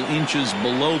several inches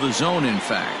below the zone, in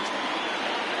fact.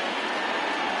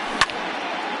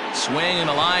 Swing and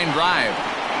a line drive.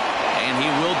 And he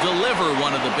will deliver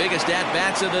one of the biggest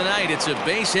at-bats of the night. It's a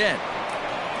base hit.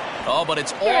 Oh, but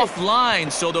it's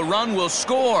offline, so the run will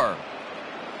score.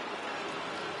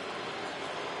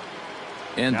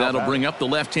 And that'll bring up the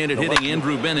left-handed hitting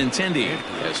Andrew Benintendi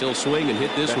as he'll swing and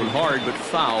hit this one hard, but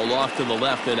foul off to the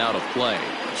left and out of play.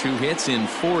 2 hits in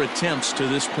 4 attempts to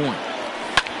this point.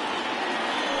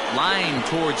 Line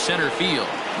towards center field,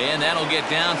 and that'll get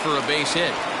down for a base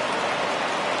hit.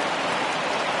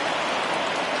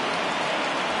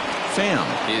 Pham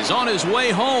is on his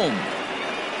way home.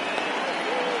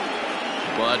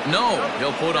 But no,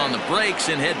 he'll put on the brakes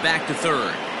and head back to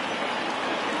third.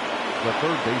 The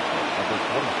third baseman, number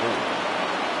 24,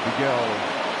 Miguel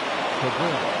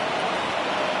Cabrera.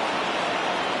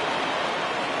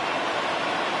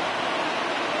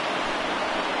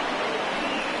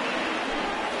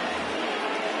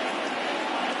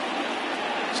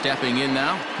 Stepping in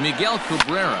now, Miguel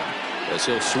Cabrera, as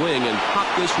he'll swing and pop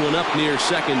this one up near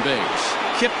second base.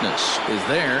 Kipnis is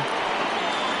there.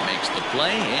 Makes the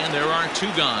play, and there are 2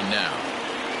 gone now.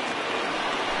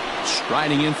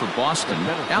 Striding in for Boston,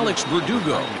 Alex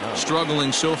Verdugo,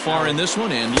 struggling so far in this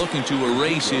one and looking to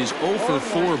erase his 0 for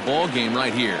 4 ball game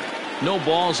right here. No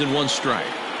balls and 1 strike.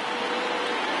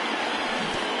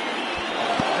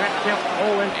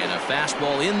 And a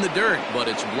fastball in the dirt, but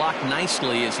it's blocked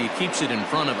nicely as he keeps it in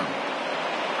front of him.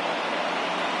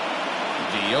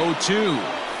 The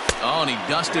 0-2. Oh, and he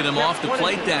dusted him off the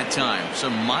plate that time.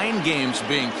 Some mind games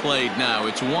being played now.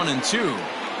 It's 1-2.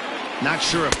 Not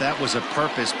sure if that was a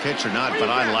purpose pitch or not, but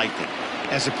I liked it.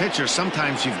 As a pitcher,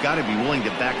 sometimes you've got to be willing to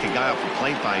back the guy off the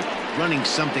plate by running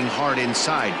something hard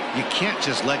inside. You can't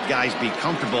just let guys be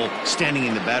comfortable standing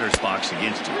in the batter's box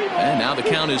against you. And now the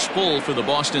count is full for the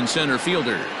Boston center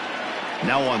fielder.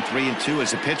 Now on 3-2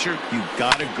 as a pitcher, you've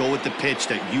got to go with the pitch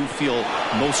that you feel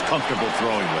most comfortable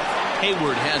throwing with.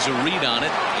 Hayward has a read on it,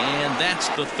 and that's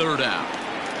the third out.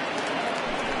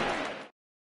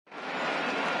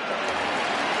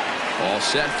 All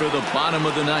set for the bottom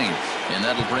of the 9th, and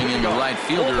that'll bring in the right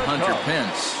fielder, Hunter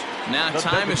Pence. Now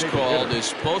time is called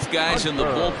as both guys in the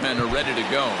bullpen are ready to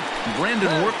go. Brandon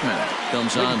Workman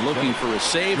comes on looking for a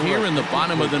save here in the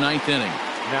bottom of the 9th inning.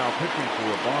 Now pitching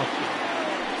for Boston.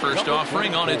 First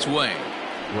offering on its way.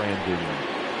 Brandon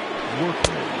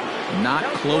Workman. Not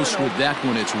close with that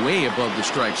one. It's way above the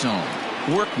strike zone.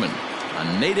 Workman,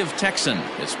 a native Texan.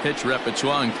 His pitch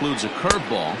repertoire includes a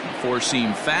curveball, a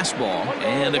 4-seam fastball,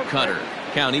 and a cutter.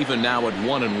 Count even now at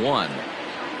 1-1.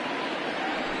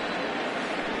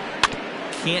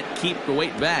 Can't keep the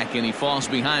weight back, and he falls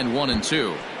behind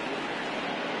 1-2.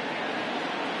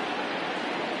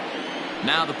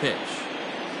 Now the pitch.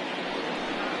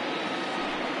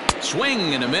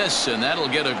 Swing and a miss, and that'll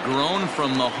get a groan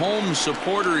from the home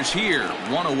supporters here.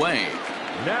 1 away.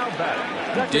 Now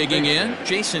batting. Digging in,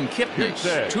 Jason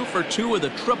Kipnis, 2 for 2 with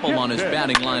a triple on his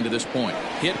batting line to this point.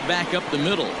 Hit back up the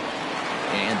middle,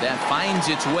 and that finds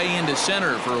its way into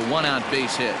center for a 1-out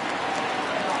base hit.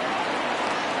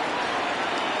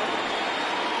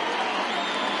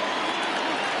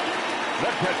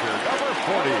 The catcher, number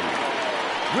 40.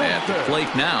 At the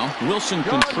plate now, Wilson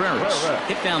Contreras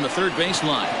hit down the third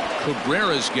baseline.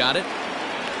 Cabrera's got it.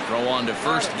 Throw on to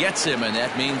first gets him, and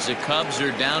that means the Cubs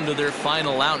are down to their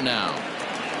final out now.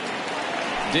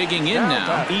 Digging in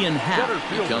now, Ian Happ.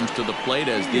 He comes to the plate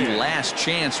as the last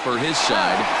chance for his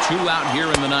side. 2 out here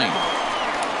in the 9th.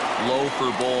 Low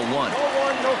for ball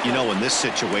 1. You know, in this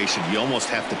situation, you almost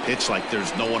have to pitch like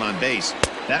there's no one on base.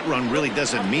 That run really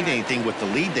doesn't mean anything with the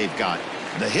lead they've got.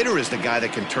 The hitter is the guy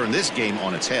that can turn this game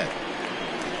on its head.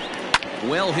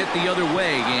 Well hit the other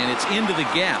way, and it's into the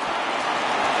gap.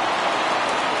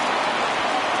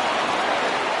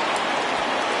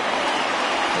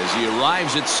 as he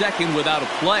arrives at second without a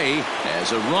play,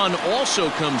 as a run also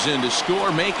comes in to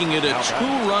score, making it a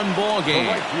two-run ball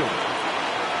game.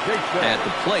 At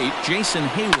the plate, Jason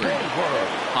Hayward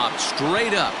pops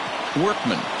straight up.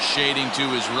 Workman shading to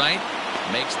his right,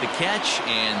 makes the catch,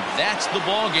 and that's the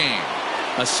ball game.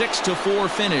 A 6-4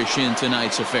 finish in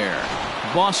tonight's affair.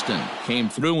 Boston came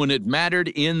through when it mattered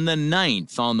in the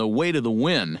ninth on the way to the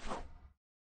win.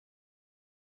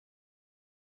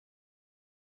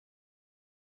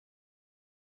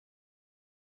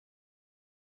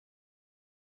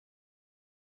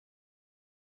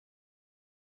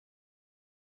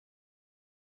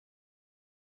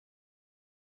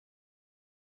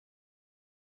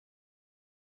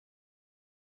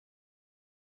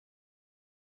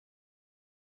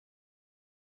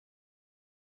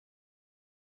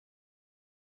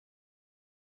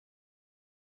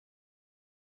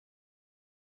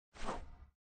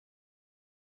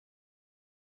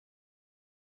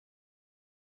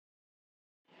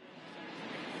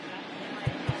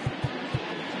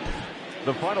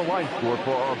 The final line score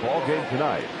for our ball game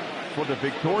tonight. For the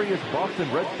victorious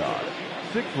Boston Red Sox,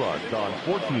 6 runs on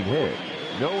 14 hits.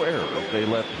 No errors. They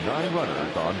left 9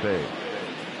 runners on base.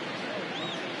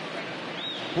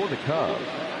 For the Cubs,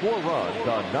 4 runs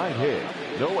on 9 hits.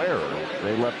 No errors.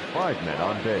 They left 5 men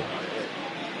on base.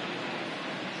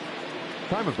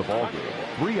 Time of the ball game,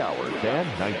 3 hours and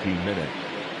 19 minutes.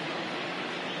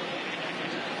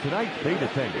 Tonight's paid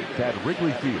attendance at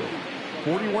Wrigley Field,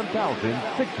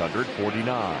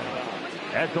 41,649.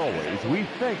 As always, we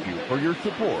thank you for your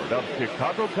support of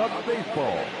Chicago Cubs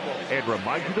baseball and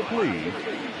remind you to please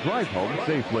drive home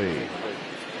safely.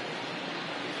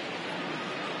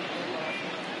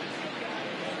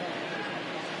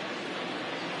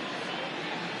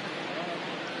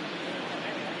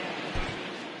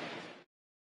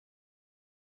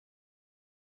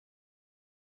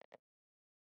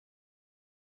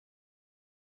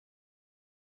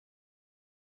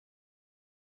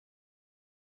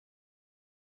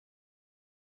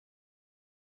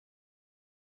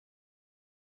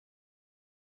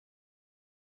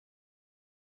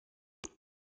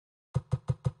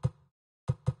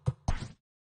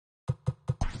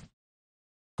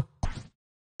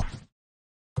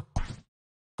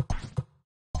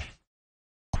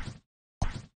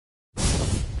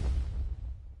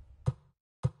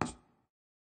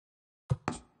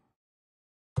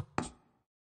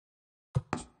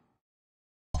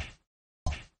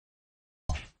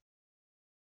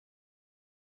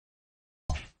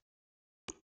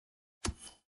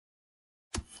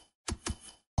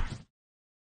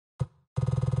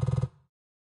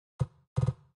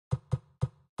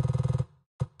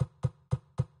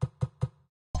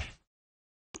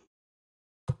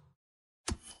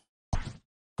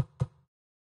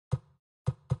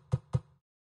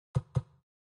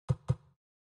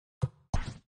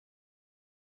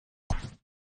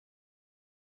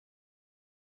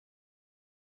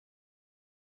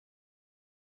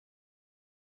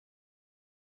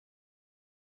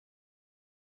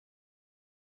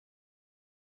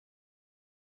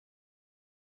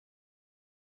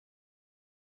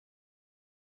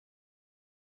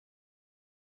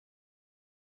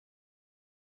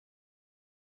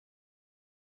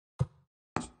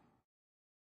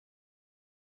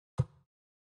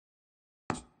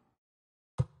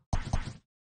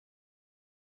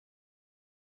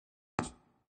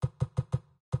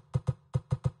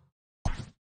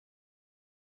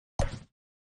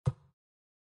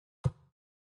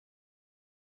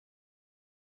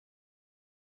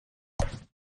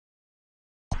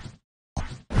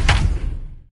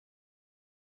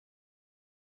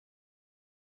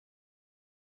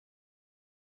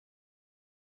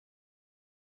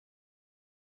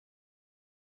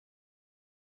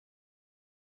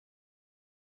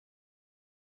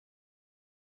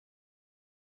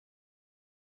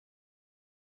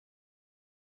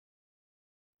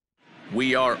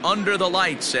 We are under the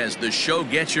lights as the show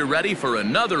gets you ready for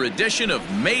another edition of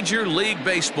Major League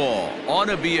Baseball. Ought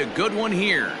to be a good one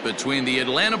here between the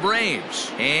Atlanta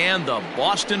Braves and the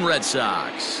Boston Red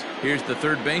Sox. Here's the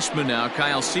third baseman now,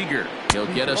 Kyle Seager. He'll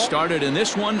get us started in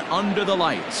this one under the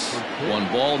lights.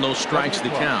 1 ball, no strikes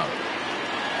the count.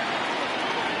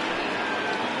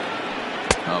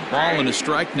 A ball and a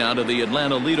strike now to the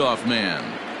Atlanta leadoff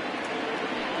man.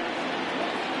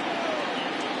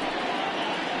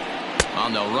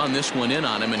 And they'll run this one in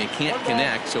on him, and he can't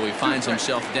connect, so he finds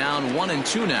himself down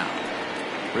 1-2 now.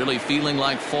 Really feeling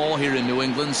like fall here in New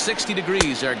England. 60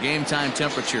 degrees our game time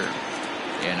temperature.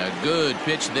 And a good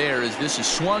pitch there as this is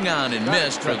swung on and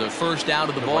missed for the first out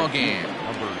of the ball game.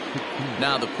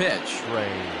 Now the pitch.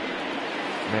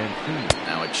 Mancini.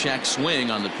 Now a check swing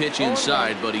on the pitch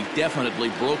inside, but he definitely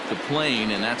broke the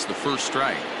plane, and that's the first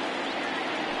strike.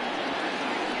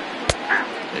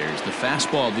 There's the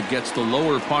fastball that gets the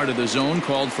lower part of the zone,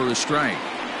 called for a strike.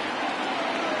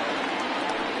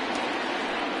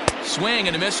 Swing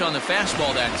and a miss on the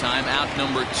fastball that time, out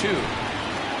number 2.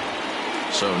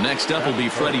 So next up will be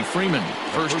Freddie Freeman.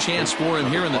 First chance for him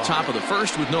here in the top of the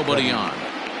first with nobody on.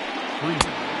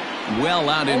 Well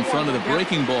out in front of the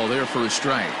breaking ball there for a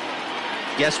strike.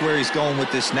 Guess where he's going with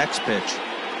this next pitch?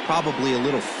 Probably a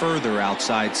little further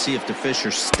outside, see if the fish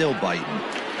are still biting.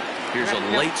 Here's a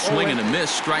late swing and a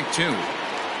miss, strike 2.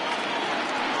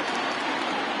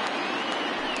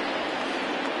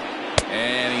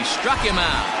 And he struck him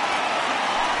out.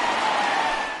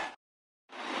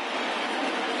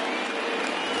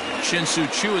 Shin-Soo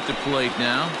Choo at the plate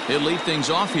now. He'll lead things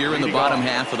off here in the bottom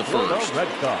half of the first.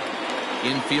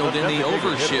 Infield in the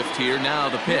overshift here. Now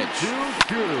the pitch.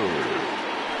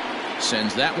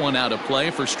 Sends that one out of play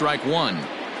for strike 1.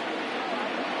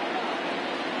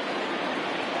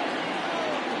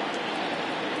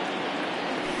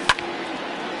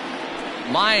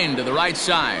 Line to the right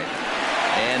side.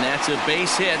 And that's a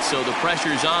base hit, so the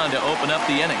pressure's on to open up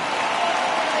the inning.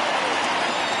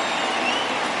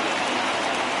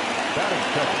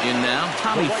 In now,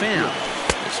 Tommy Pham,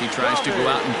 as he tries to go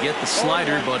out and get the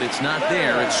slider, but it's not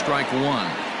there. It's strike 1.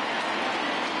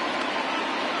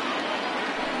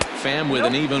 Pham with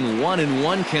an even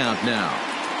 1-1 count now.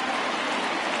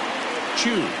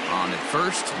 Choo on at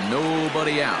first,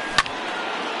 nobody out.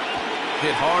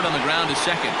 Hit hard on the ground to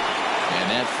second, and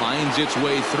that finds its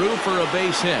way through for a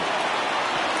base hit.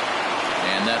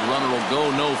 And that runner will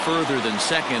go no further than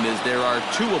second, as there are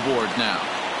 2 aboard now.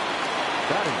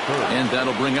 And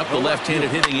that'll bring up the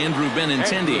left-handed hitting Andrew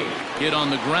Benintendi. Hit on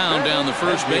the ground down the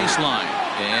first baseline.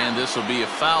 And this will be a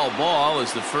foul ball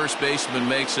as the first baseman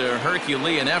makes a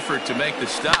Herculean effort to make the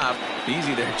stop.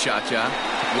 Easy there, Cha-Cha.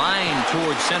 Line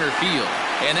towards center field.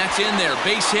 And that's in there.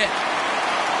 Base hit.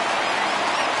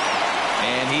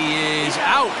 And he is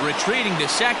out, retreating to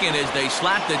second as they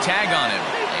slap the tag on him.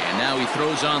 And now he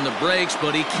throws on the brakes,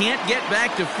 but he can't get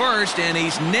back to first, and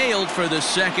he's nailed for the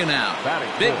second out.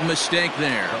 Big mistake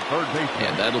there.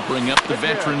 And that'll bring up the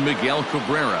veteran Miguel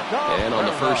Cabrera. And on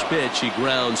the first pitch, he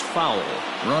grounds foul.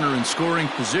 Runner in scoring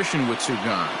position with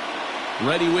Sugan.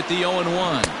 Ready with the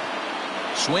 0-1.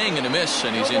 Swing and a miss,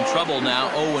 and he's in trouble now,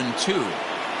 0-2.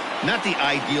 Not the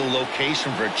ideal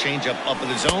location for a changeup up in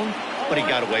the zone, but he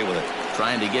got away with it.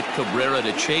 Trying to get Cabrera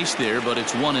to chase there, but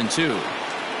it's 1-2.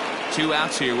 2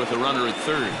 outs here with a runner at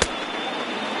third.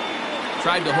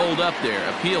 Tried to hold up there.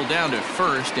 Appeal down to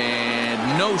first,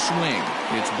 and no swing.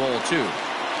 It's ball 2.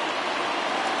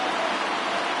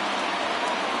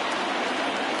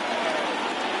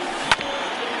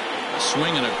 A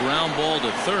swing and a ground ball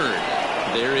to third.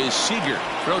 There is Seager.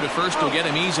 Throw to first will get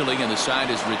him easily, and the side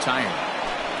is retired.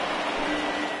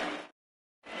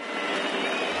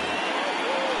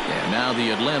 Now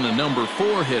the Atlanta number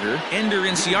 4 hitter, Ender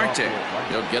Inciarte.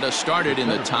 He'll get us started in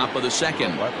the top of the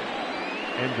second.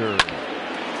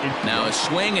 Now a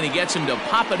swing, and he gets him to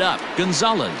pop it up.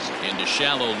 Gonzalez into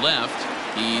shallow left.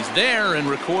 He's there and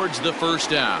records the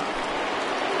first out.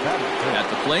 At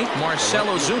the plate, Marcell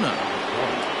Ozuna.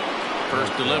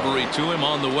 First delivery to him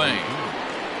on the way.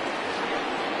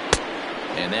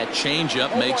 And that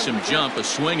changeup makes him jump. A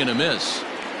swing and a miss.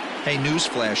 Hey,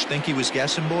 newsflash, think he was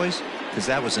guessing, boys? Because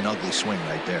that was an ugly swing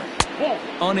right there.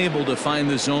 Unable to find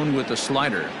the zone with the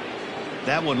slider.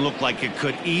 That one looked like it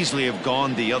could easily have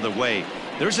gone the other way.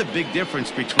 There's a big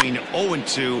difference between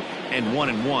 0-2 and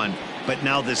 1-1, but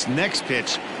now this next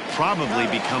pitch probably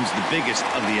becomes the biggest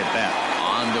of the at-bat.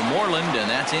 On to Moreland, and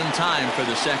that's in time for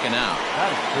the second out.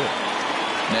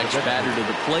 Next batter to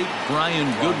the plate, Brian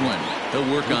Goodwin.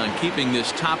 He'll work on keeping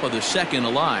this top of the second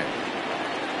alive.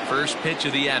 First pitch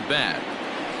of the at-bat.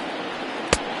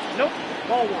 Nope.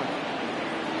 Ball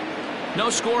 1. No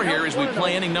score here as we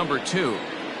play inning number 2.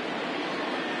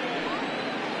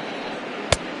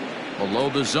 Below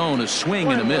the zone, a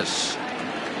swing and a miss.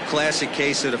 Classic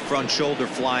case of the front shoulder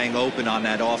flying open on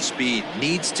that off speed.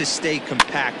 Needs to stay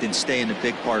compact and stay in the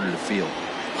big part of the field.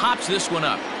 Pops this one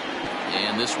up.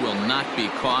 And this will not be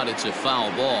caught. It's a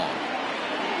foul ball.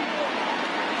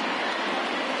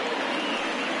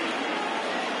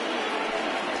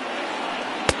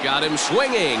 Got him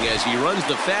swinging as he runs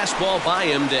the fastball by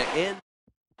him to end.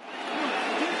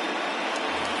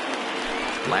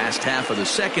 Last half of the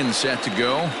second set to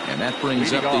go, and that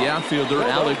brings up the outfielder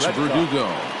Alex Verdugo.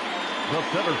 The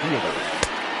center fielder,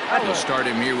 He'll start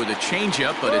him here with a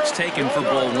changeup, but it's taken for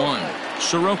ball one.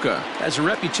 Soroka has a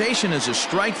reputation as a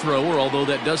strike thrower, although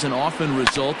that doesn't often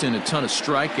result in a ton of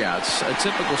strikeouts. A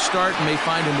typical start may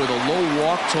find him with a low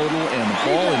walk total and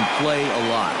ball in play a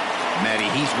lot. Matty,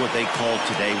 he's what they call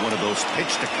today one of those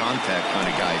pitch-to-contact kind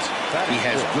of guys. He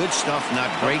has good stuff, not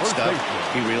great stuff.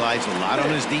 He relies a lot on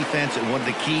his defense, and one of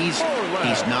the keys,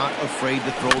 he's not afraid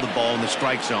to throw the ball in the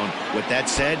strike zone. With that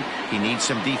said, he needs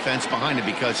some defense behind him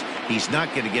because he's not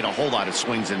going to get a whole lot of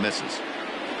swings and misses.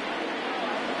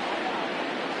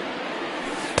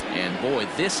 And boy,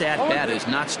 this at-bat is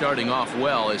not starting off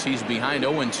well as he's behind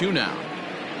 0-2 now.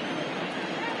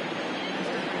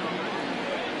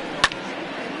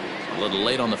 A little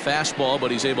late on the fastball, but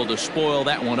he's able to spoil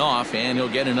that one off, and he'll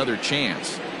get another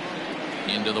chance.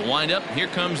 Into the windup. Here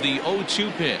comes the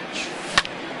 0-2 pitch.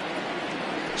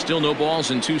 Still no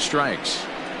balls and 2 strikes.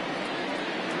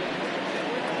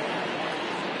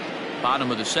 Bottom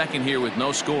of the second here with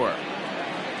no score.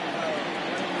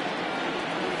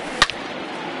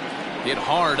 Hit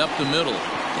hard up the middle,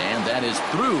 and that is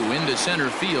through into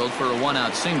center field for a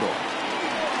 1-out single.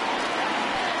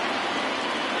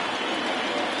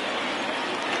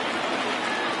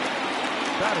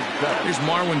 Here's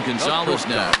Marwin Gonzalez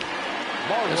now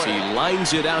as he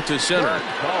lines it out to center.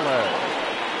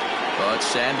 But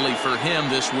sadly for him,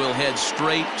 this will head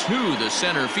straight to the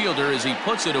center fielder as he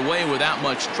puts it away without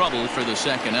much trouble for the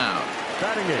second out.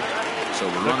 So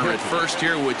the runner at first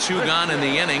here with 2 gone in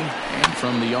the inning. And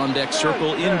from the on-deck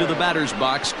circle into the batter's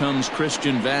box comes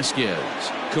Christian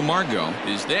Vasquez. Camargo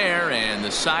is there, and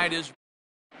the side is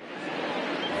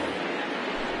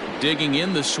digging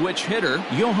in the switch hitter,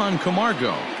 Johan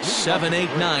Camargo.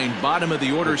 7-8-9, bottom of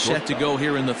the order set to go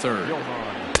here in the third.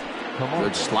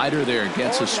 Good slider there,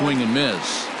 gets a swing and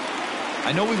miss.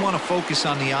 I know we want to focus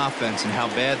on the offense and how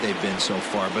bad they've been so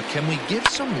far, but can we give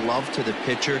some love to the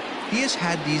pitcher? He has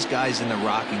had these guys in the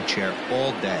rocking chair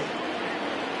all day.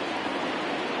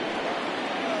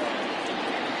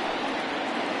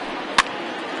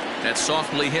 That's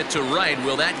softly hit to right.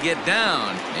 Will that get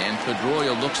down? And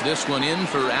Pedroia looks this one in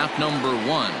for out number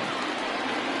 1.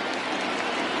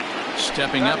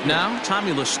 Stepping up now,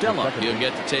 Tommy La Stella. He'll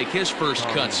get to take his first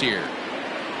cuts here.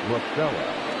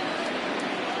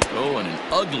 Oh, and an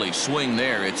ugly swing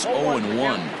there. It's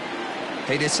 0-1.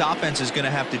 Hey, this offense is going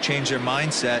to have to change their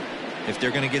mindset. If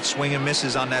they're going to get swing and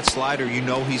misses on that slider, you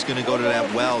know he's going to go to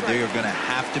that well. They are going to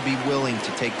have to be willing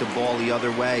to take the ball the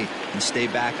other way and stay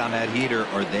back on that heater,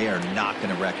 or they are not going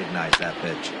to recognize that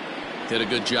pitch. Did a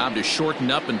good job to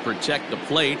shorten up and protect the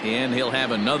plate, and he'll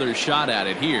have another shot at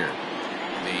it here.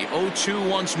 The 0-2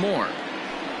 once more.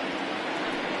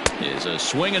 Is a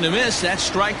swing and a miss. That's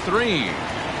strike 3.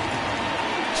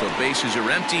 So bases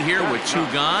are empty here with 2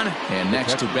 gone, and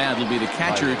next to bat will be the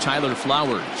catcher, Tyler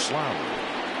Flowers.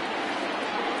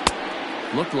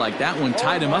 Looked like that one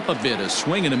tied him up a bit. A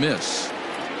swing and a miss.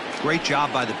 Great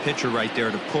job by the pitcher right there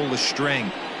to pull the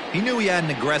string. He knew he had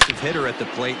an aggressive hitter at the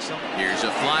plate. Here's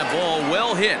a fly ball,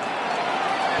 well hit.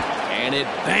 And it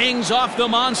bangs off the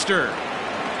monster.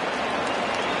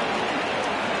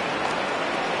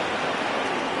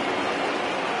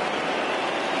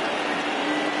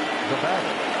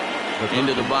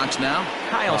 Into the box now,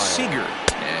 Kyle Seager,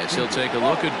 as he'll take a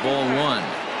look at ball 1.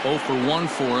 0 for 1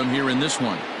 for him here in this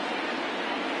one.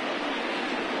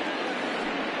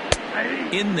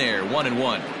 In there,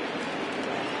 1-1.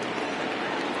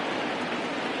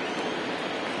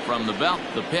 From the belt,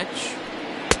 the pitch.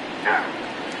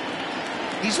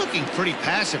 He's looking pretty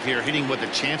passive here, hitting with a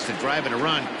chance to drive in a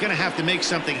run. Gonna have to make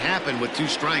something happen with 2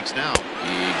 strikes now.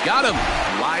 He got him.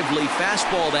 Lively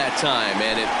fastball that time,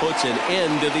 and it puts an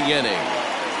end to the inning.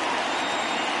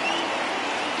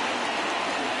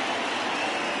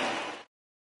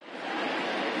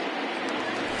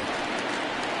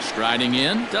 Striding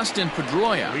in, Dustin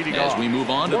Pedroia as we move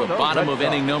on to the bottom of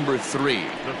inning number 3.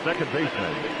 The second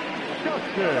baseman,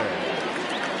 Dustin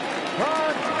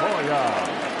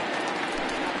Pedroia.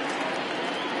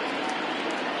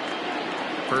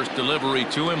 First delivery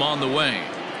to him on the way.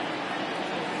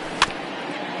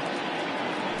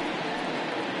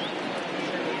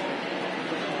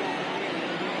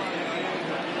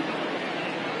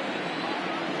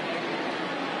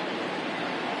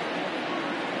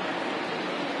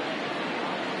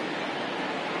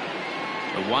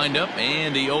 The windup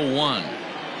and the 0-1.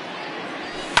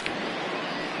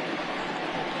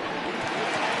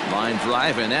 Line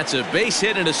drive, and that's a base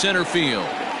hit into center field.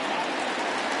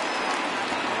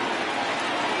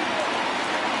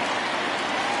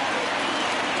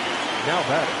 Now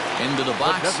batting. Into the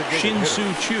box,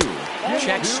 Shin-Soo Choo.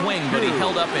 Check swing, but he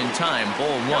held up in time.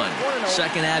 Ball one.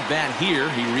 Second at bat here.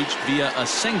 He reached via a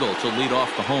single to lead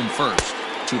off the home first.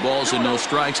 2 balls and no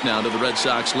strikes now to the Red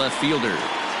Sox left fielder.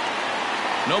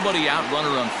 Nobody out,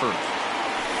 runner on first.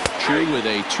 Choo with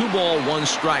a 2-ball,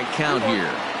 1-strike count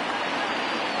here.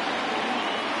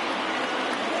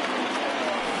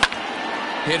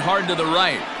 Hit hard to the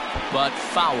right, but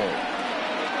foul.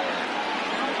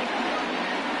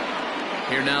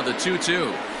 Here now the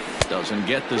 2-2. Doesn't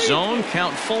get the zone.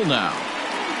 Count full now.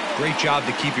 Great job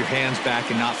to keep your hands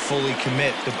back and not fully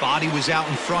commit. The body was out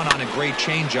in front on a great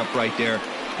changeup right there,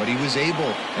 but he was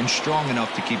able and strong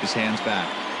enough to keep his hands back.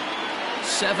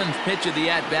 7th pitch of the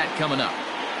at-bat coming up.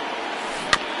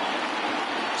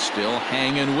 Still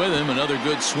hanging with him. Another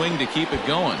good swing to keep it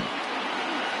going.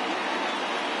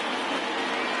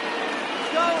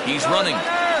 He's running.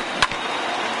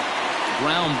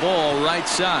 Ground ball right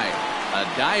side. A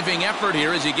diving effort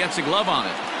here as he gets a glove on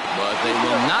it. But they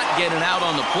will not get an out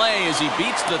on the play as he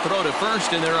beats the throw to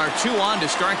first, and there are 2 on to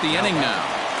start the inning now.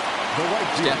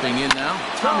 Stepping in now,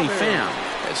 Tommy Pham,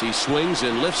 as he swings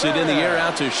and lifts it in the air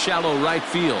out to shallow right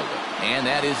field. And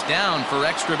that is down for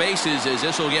extra bases, as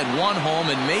this will get 1 home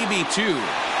and maybe 2.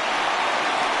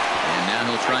 And now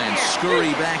he'll try and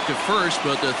scurry back to first,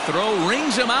 but the throw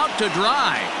rings him out to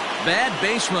dry. Bad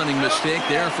base running mistake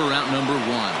there for out number 1.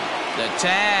 The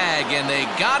tag, and they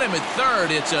got him at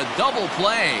third. It's a double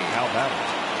play. Now batting.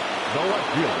 The left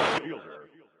fielder.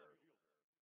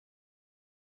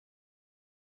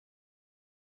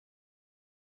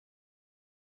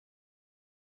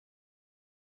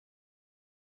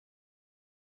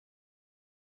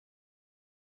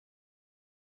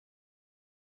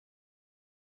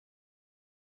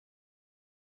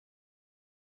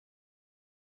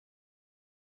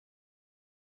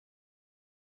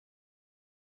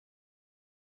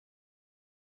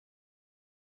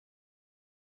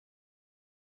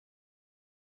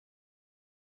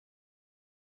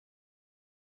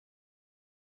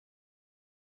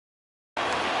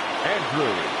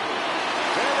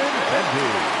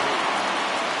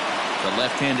 The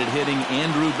left-handed hitting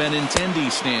Andrew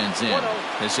Benintendi stands in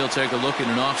as he'll take a look at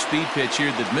an off-speed pitch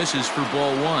here that misses for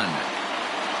ball 1.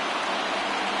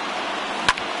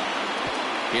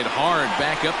 Hit hard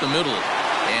back up the middle,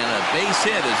 and a base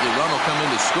hit as the run will come in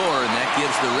to score, and that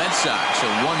gives the Red Sox a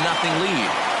 1-0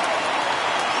 lead.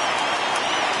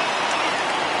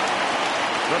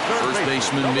 First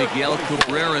baseman Miguel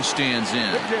Cabrera stands in,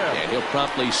 and he'll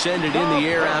promptly send it in the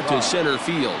air out to center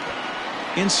field.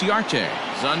 Inciarte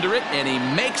is under it, and he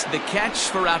makes the catch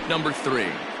for out number 3.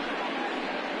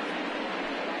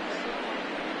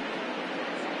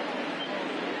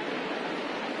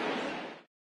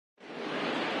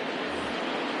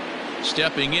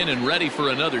 Stepping in and ready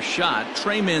for another shot,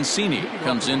 Trey Mancini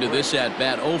comes into this at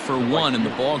bat 0 for 1 in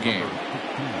the ball game.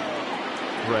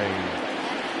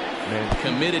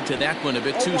 Committed to that one a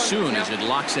bit too soon as it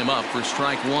locks him up for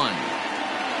strike 1.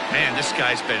 Man, this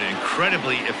guy's been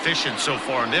incredibly efficient so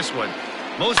far in this one,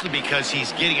 mostly because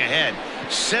he's getting ahead.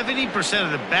 70%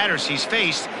 of the batters he's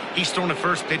faced, he's thrown a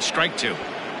first pitch strike to.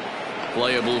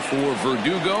 Playable for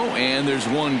Verdugo, and there's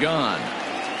 1 gone.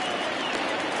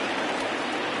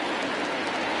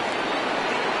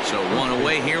 So 1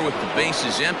 away here with the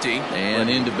bases empty, and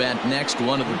into bat next,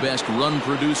 one of the best run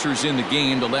producers in the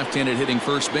game, the left-handed hitting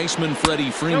first baseman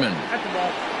Freddie Freeman.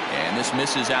 And this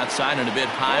misses outside and a bit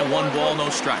high. 1 ball, no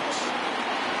strikes.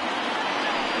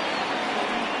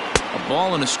 A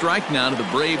ball and a strike now to the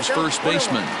Braves first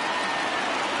baseman.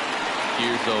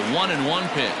 Here's the 1-1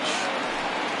 pitch.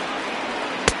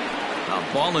 A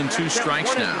ball and 2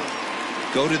 strikes now.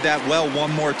 Go to that well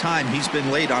one more time. He's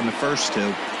been late on the first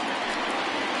 2.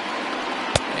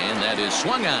 And that is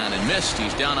swung on and missed.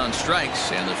 He's down on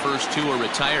strikes, and the first 2 are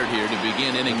retired here to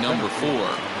begin inning number 4.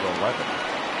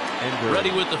 Ready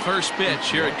with the first pitch.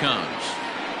 Here it comes.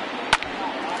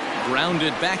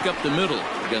 Grounded back up the middle.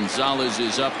 Gonzalez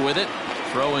is up with it.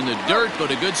 Throw in the dirt, but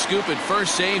a good scoop at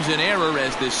first saves an error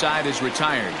as this side is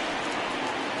retired.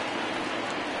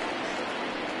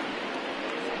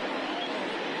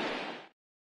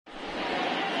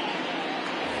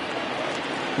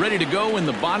 Ready to go in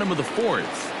the bottom of the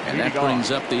 4th. And that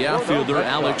brings up the outfielder,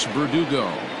 Alex Verdugo.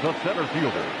 The center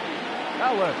fielder,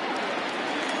 Alex Verdugo.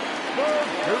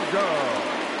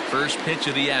 First pitch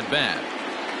of the at-bat.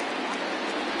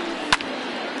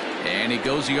 And he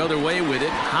goes the other way with it,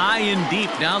 high and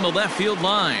deep down the left field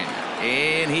line.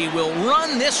 And he will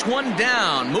run this one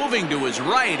down, moving to his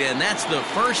right, and that's the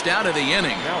first out of the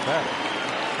inning.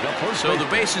 So the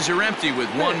bases are empty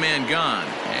with 1 man gone.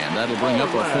 And that'll bring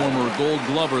up a former Gold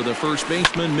Glover, the first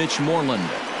baseman, Mitch Moreland.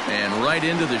 And right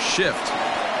into the shift.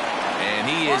 And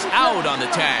he is out on the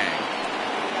tag.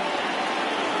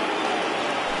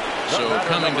 So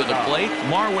coming to the plate,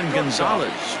 Marwin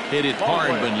Gonzalez hit it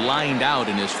hard but lined out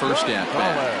in his first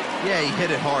at-bat. Yeah, he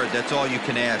hit it hard. That's all you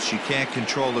can ask. You can't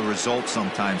control the result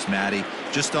sometimes, Matty.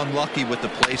 Just unlucky with the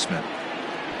placement.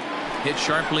 Hit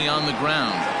sharply on the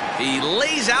ground. He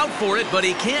lays out for it, but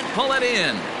he can't pull it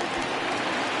in.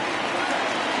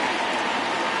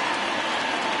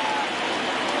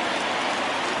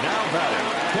 Now batting,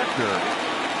 catcher,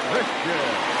 Christian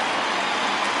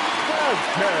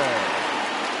Vasquez.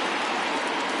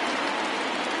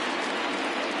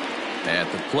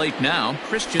 At the plate now,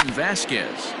 Christian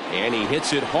Vasquez. And he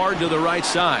hits it hard to the right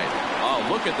side. Oh,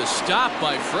 look at the stop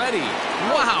by Freddie.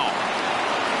 Wow.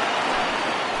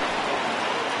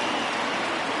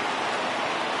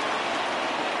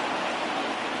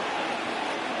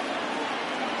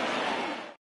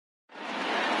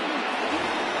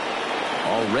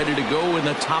 All ready to go in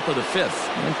the top of the fifth.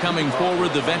 And coming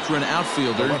forward, the veteran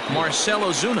outfielder, Marcell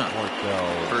Ozuna.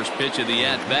 First pitch of the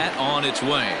at-bat on its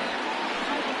way.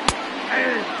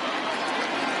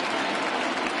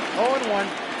 0-1.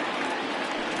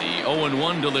 The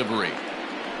 0-1 delivery.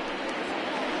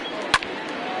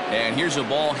 And here's a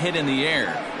ball hit in the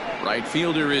air. Right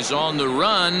fielder is on the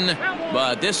run,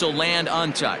 but this will land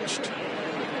untouched.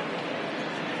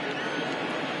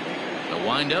 The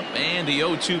windup and the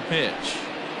 0-2 pitch.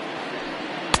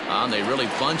 They really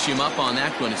bunch him up on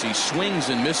that one as he swings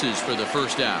and misses for the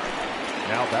first out.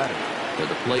 Now batting. To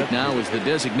the plate now is the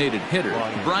designated hitter,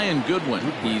 Brian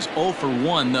Goodwin. He's 0 for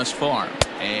 1 thus far.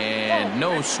 And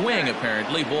no swing,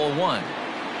 apparently, ball one.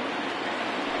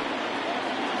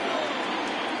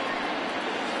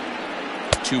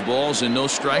 Two balls and no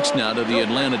strikes now to the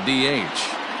Atlanta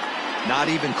DH. Not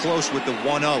even close with the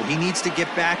 1-0. He needs to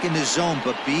get back in the zone,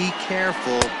 but be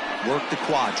careful. Work the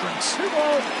quadrants.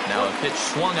 Now a pitch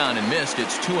swung on and missed.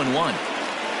 It's 2-1.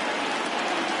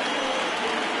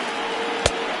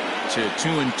 To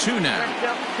 2-2 now.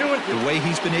 The way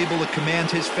he's been able to command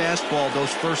his fastball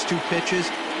those first two pitches,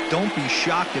 don't be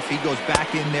shocked if he goes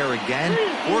back in there again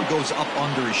or goes up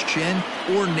under his chin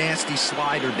or nasty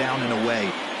slider down and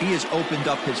away. He has opened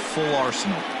up his full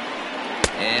arsenal.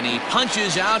 And he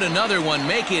punches out another one.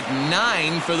 Make it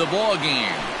 9 for the ball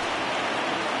game.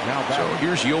 So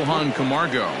here's Johan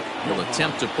Camargo. He'll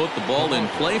attempt to put the ball in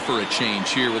play for a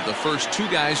change here with the first two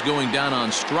guys going down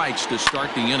on strikes to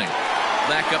start the inning.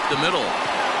 Back up the middle.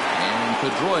 And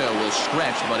Pedroia will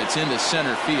stretch, but it's into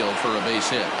center field for a base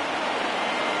hit.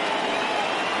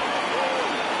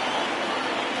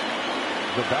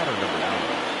 The batter number 9,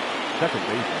 second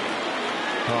baseman,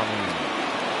 Tommy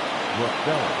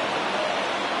Russell.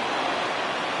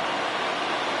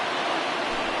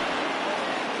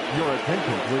 Your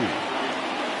attention, please.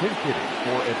 Pinch hitting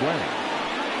for Atlanta,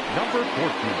 number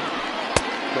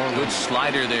 14. Good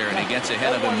slider there, and he gets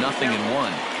ahead of him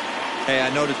 0-1. Hey,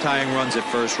 I know the tying runs at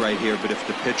first right here, but if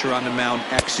the pitcher on the mound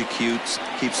executes,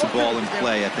 keeps the ball in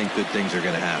play, I think good things are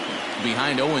going to happen.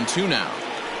 Behind 0-2 now.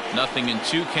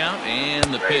 0-2 count and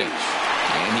the pitch.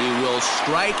 And he will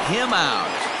strike him out.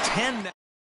 10.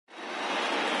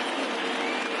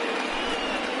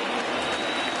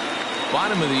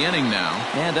 Bottom of the inning now.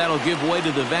 And that'll give way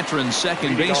to the veteran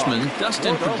second baseman,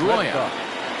 Dustin Pedroia.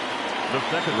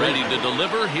 Ready to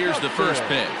deliver. Here's the first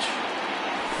pitch.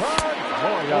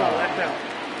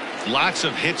 Lots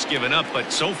of hits given up,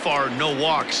 but so far no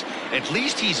walks. At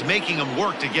least he's making them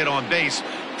work to get on base.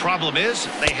 Problem is,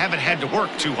 they haven't had to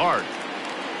work too hard.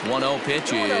 1-0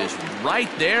 pitch is right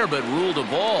there, but ruled a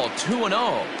ball.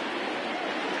 2-0.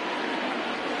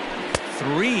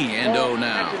 3-0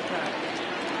 now.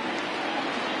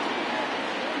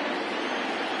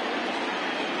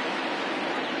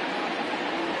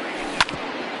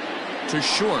 To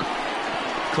short.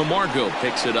 Camargo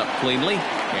picks it up cleanly,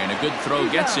 and a good throw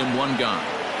gets him one gone.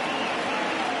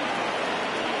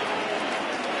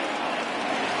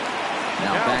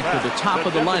 Now back to the top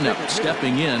of the lineup,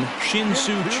 stepping in,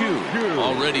 Shin-Soo Choo.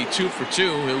 Already 2 for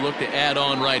 2. He'll look to add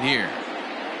on right here.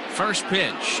 First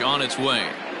pitch on its way.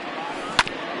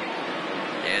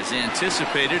 As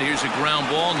anticipated, here's a ground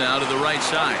ball now to the right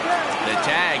side. The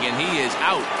tag, and he is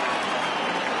out.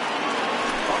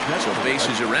 So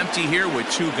bases are empty here with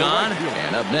 2 gone.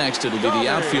 And up next, it'll be the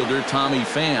outfielder, Tommy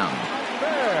Pham.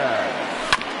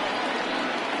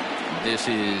 This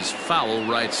is foul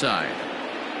right side.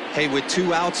 Hey, with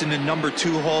 2 outs in the number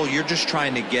 2 hole, you're just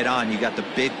trying to get on. You got the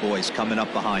big boys coming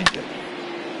up behind you.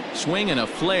 Swing and a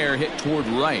flare hit toward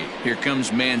right. Here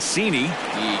comes Mancini.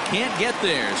 He can't get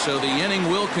there, so the inning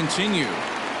will continue.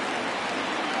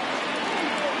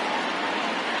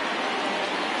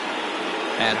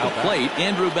 At the plate,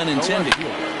 Andrew Benintendi.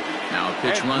 Now a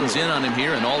pitch runs in on him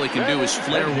here, and all he can do is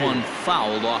flare one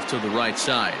fouled off to the right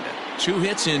side. 2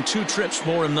 hits in 2 trips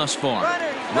for him thus far.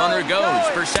 Runner goes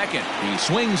for second. He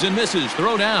swings and misses.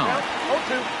 Throw down.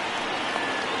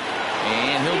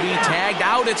 And he'll be tagged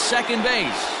out at second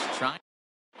base.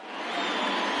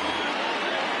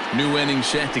 New inning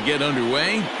set to get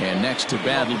underway. And next to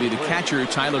bat will be the catcher,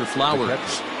 Tyler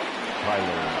Flowers.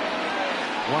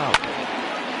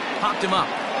 Popped him up.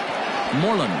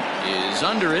 Moreland is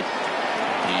under it.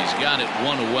 He's got it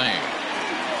 1 away.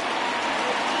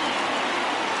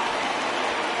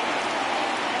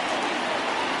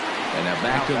 And now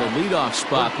back to the leadoff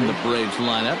spot in the Braves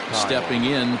lineup. Stepping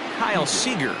in, Kyle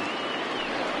Seager.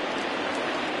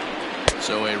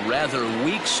 So a rather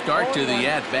weak start to the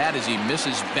at-bat as he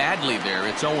misses badly there.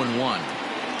 It's 0-1.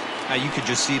 Now you could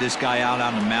just see this guy out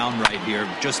on the mound right here.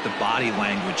 Just the body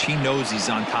language. He knows he's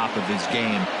on top of his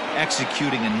game.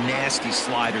 Executing a nasty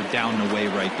slider down the way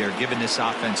right there, giving this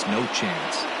offense no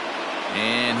chance.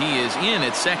 And he is in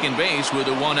at second base with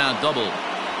a 1-out double.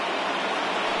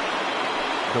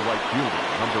 The right fielder,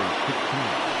 number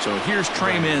 16. So here's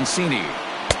Trey Mancini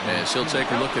as he'll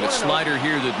take a look at a slider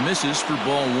here that misses for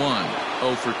ball 1.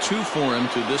 0 for 2 for him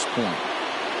to this point.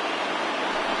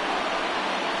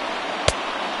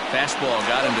 Fastball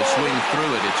got him to swing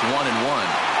through it. It's 1-1.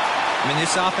 I mean,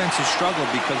 this offense has struggled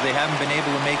because they haven't been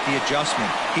able to make the adjustment.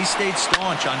 He stayed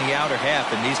staunch on the outer half,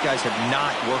 and these guys have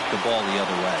not worked the ball the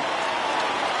other way.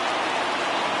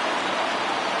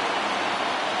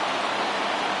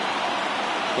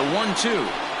 The 1-2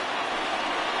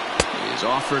 is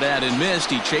offered at and missed.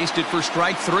 He chased it for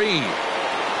strike 3.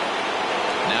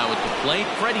 Now at the plate,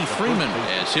 Freddie Freeman,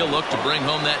 as he'll look to bring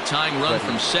home that tying run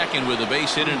from second with a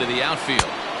base hit into the outfield.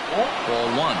 Ball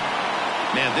 1.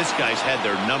 Man, this guy's had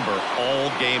their number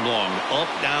all game long. Up,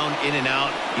 down, in and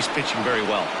out. He's pitching very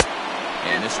well.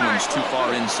 And this one's too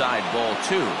far inside. Ball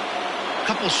 2. A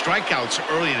couple strikeouts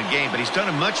early in the game, but he's done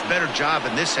a much better job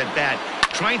in this at-bat,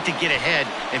 trying to get ahead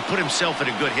and put himself in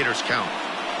a good hitter's count.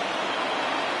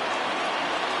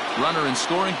 Runner in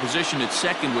scoring position at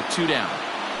second with 2 down.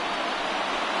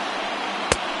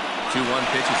 2-1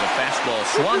 pitch is a fastball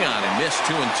swung on and missed.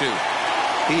 2-2.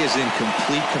 He is in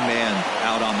complete command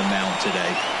out on the mound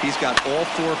today. He's got all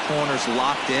 4 corners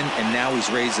locked in, and now he's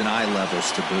raising eye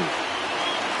levels to boot.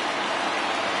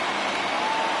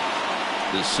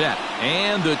 The set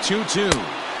and the 2-2.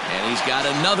 And he's got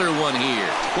another one here.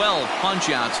 12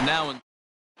 punch-outs now.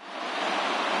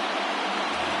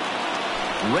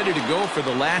 Ready to go for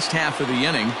the last half of the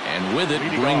inning. And with it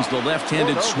brings the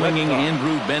left-handed swinging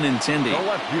Andrew Benintendi. The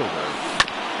left fielder,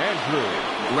 Andrew.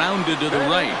 Grounded to the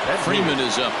right. Freeman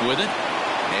is up with it.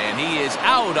 And he is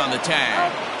out on the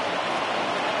tag.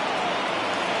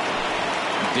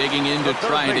 Digging in to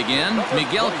try it again,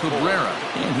 Miguel Cabrera.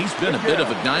 And he's been a bit of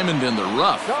a diamond in the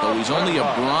rough. Though he's only a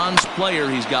bronze player,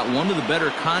 he's got one of the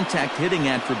better contact hitting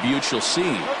attributes you'll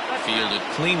see. Fielded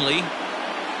cleanly.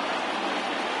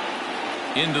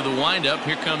 Into the windup.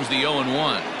 Here comes the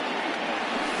 0-1.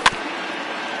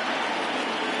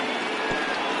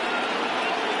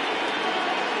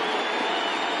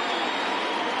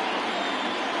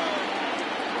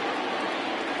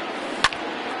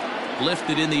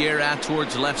 Lifted in the air out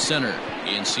towards left center.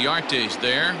 Inciarte's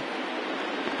there.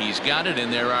 He's got it,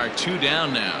 and there are 2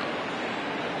 down now.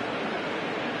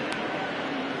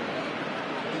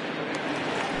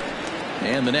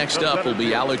 And the next up will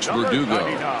be Alex Verdugo.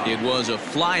 It was a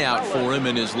flyout for him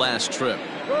in his last trip.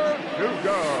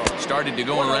 Started to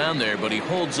go around there, but he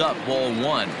holds up ball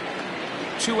 1.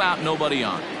 2 out, nobody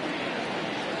on.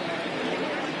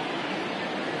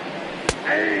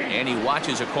 And he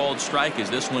watches a called strike as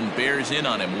this one bears in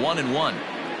on him. 1-1.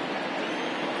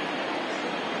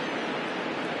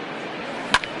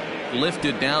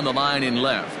 Lifted down the line in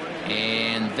left.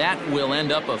 And that will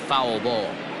end up a foul ball.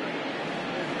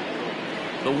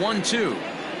 The 1-2.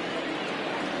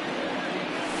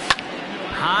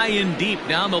 High and deep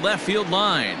down the left field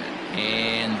line.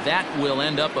 And that will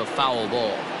end up a foul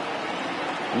ball.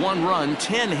 1 run,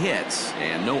 10 hits,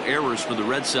 and no errors for the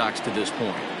Red Sox to this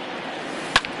point.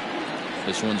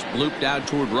 This one's blooped out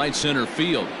toward right center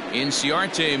field.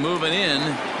 Inciarte moving in,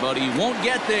 but he won't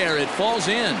get there. It falls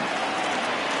in.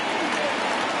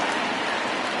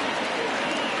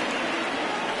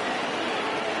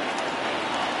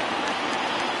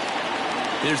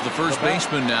 Here's the first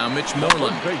baseman now, Mitch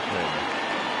Moreland.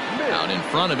 Out in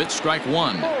front of it, strike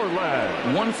 1.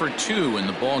 1 for 2 in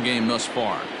the ball game thus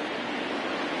far.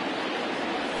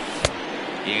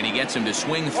 And he gets him to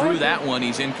swing through that one.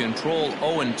 He's in control.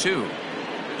 0-2.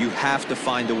 You have to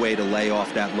find a way to lay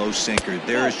off that low sinker.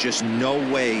 There is just no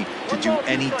way to do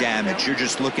any damage. You're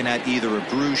just looking at either a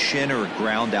bruised shin or a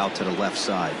ground out to the left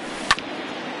side.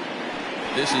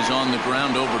 This is on the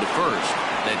ground over to first.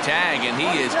 The tag, and he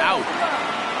is out.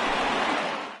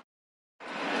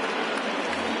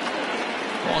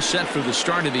 All set for the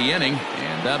start of the inning,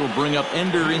 and that'll bring up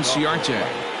Ender Inciarte.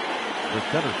 The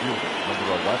center fielder, number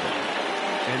 11,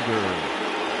 Ender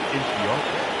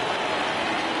Inciarte.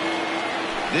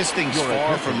 This thing's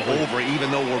far from over, even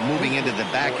though we're moving into the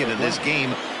back end of this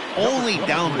game. Only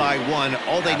down by one.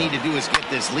 All they need to do is get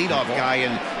this leadoff guy,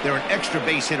 and they're an extra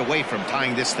base hit away from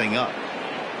tying this thing up.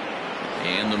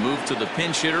 And the move to the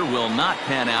pinch hitter will not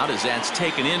pan out as that's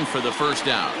taken in for the first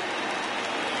out.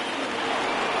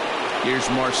 Here's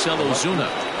Marcelo Zuna.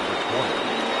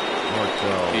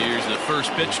 Here's the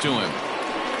first pitch to him.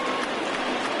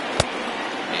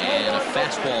 And a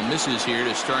fastball misses here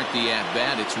to start the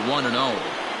at-bat. It's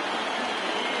 1-0.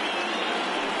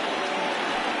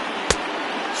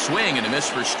 Swing and a miss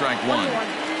for strike one.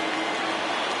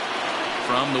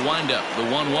 From the windup, the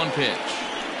 1-1 pitch.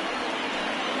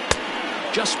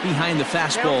 Just behind the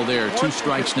fastball there. 2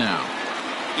 strikes now.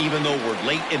 Even though we're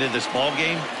late into this ball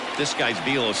game, this guy's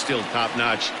velo is still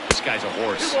top-notch. This guy's a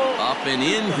horse. Up and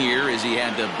in here as he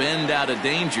had to bend out of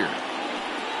danger.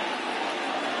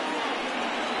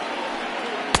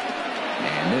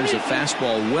 And there's a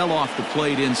fastball well off the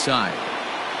plate inside.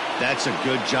 That's a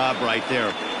good job right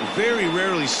there. Very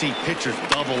rarely see pitchers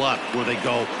double up where they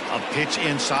go a pitch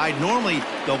inside. Normally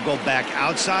they'll go back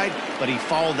outside, but he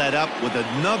followed that up with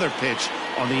another pitch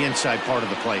on the inside part of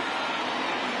the plate.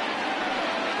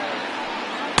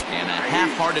 And a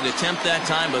half-hearted attempt that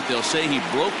time, but they'll say he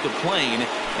broke the plane,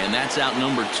 and that's out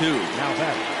number 2. Now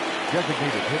that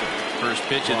designated hitter. First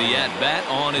pitch of the at-bat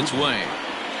on its way.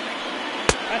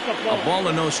 A ball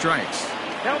and no strikes.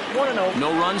 Count 1-0.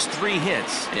 No runs, 3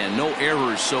 hits, and no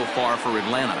errors so far for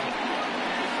Atlanta.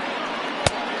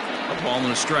 A ball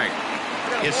and a strike.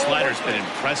 His slider's been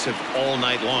impressive all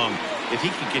night long. If he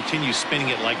can continue spinning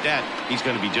it like that, he's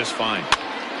going to be just fine.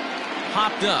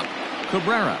 Popped up.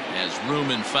 Cabrera has room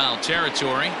in foul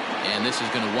territory, and this is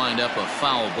going to wind up a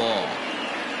foul ball.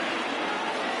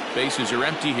 Bases are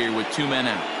empty here with 2 men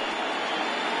out.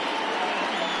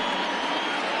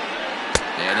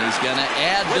 And he's going to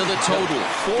add to the total.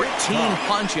 14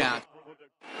 punch-out.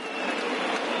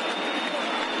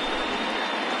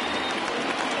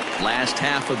 Last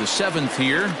half of the 7th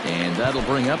here, and that'll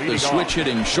bring up the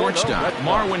switch-hitting shortstop,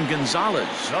 Marwin Gonzalez.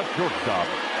 Not shortstop,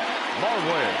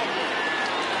 Marwin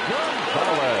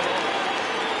Gonzalez.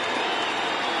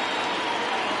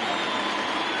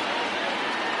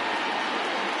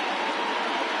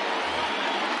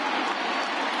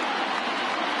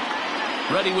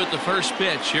 Ready with the first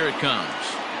pitch. Here it comes.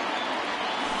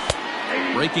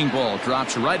 Breaking ball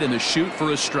drops right in the chute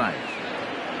for a strike.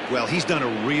 Well, he's done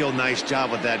a real nice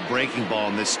job with that breaking ball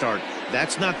in this start.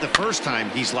 That's not the first time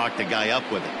he's locked a guy up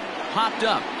with it. Popped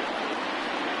up.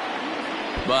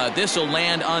 But this will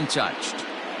land untouched.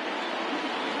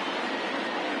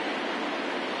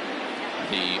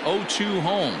 The 0-2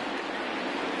 home.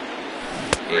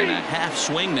 And a half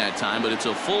swing that time, but it's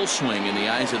a full swing in the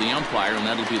eyes of the umpire, and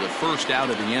that'll be the first out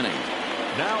of the inning.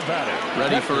 Now batting.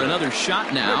 Ready for another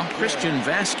shot now, Christian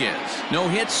Vasquez. No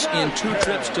hits in 2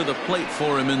 trips to the plate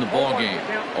for him in the ballgame.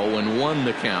 0-1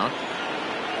 the count.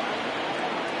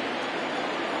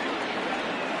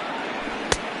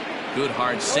 Good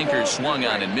hard sinker swung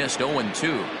on and missed.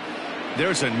 0-2.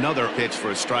 There's another pitch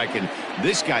for a strike, and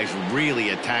this guy's really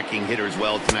attacking hitters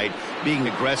well tonight, being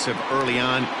aggressive early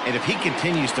on, and if he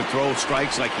continues to throw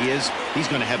strikes like he is, he's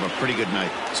going to have a pretty good night.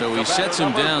 So he sets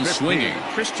him down swinging.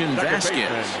 Christian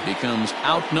Vasquez becomes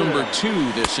out number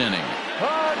 2 this inning.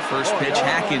 First pitch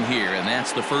hacking here, and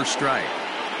that's the first strike.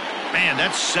 Man,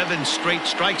 that's 7 straight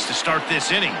strikes to start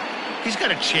this inning. He's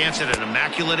got a chance at an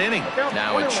immaculate inning.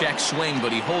 Now a check swing,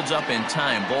 but he holds up in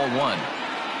time. Ball 1.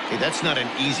 Hey, that's not an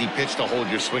easy pitch to hold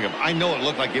your swing up. I know it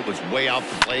looked like it was way off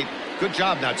the plate. Good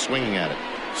job not swinging at it.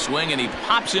 Swing, and he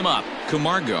pops him up.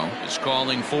 Camargo is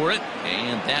calling for it,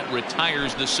 and that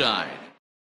retires the side.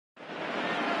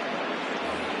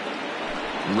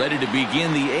 Ready to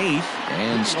begin the 8th,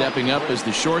 and stepping up as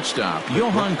the shortstop,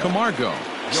 Johan Camargo.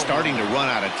 Starting to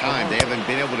run out of time. They haven't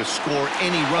been able to score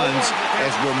any runs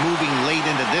as we're moving late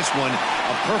into this one.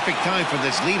 A perfect time for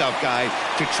this leadoff guy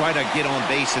to try to get on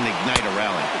base and ignite a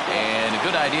rally. And a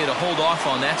good idea to hold off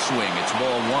on that swing. It's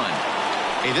ball 1.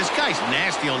 Hey, this guy's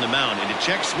nasty on the mound, and to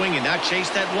check swing and not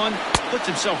chase that one puts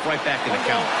himself right back in the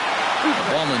count. A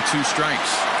ball and 2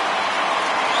 strikes.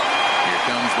 Here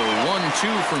comes the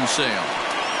 1-2 from Sale.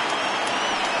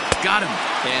 got him.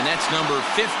 And that's number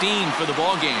 15 for the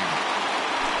ball game.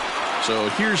 So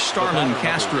here's Starlin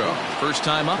Castro. First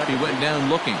time up, he went down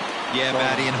looking. Yeah,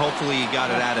 Matty, and hopefully he got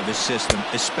it out of his system.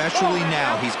 Especially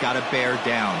now, he's got to bear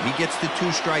down. He gets the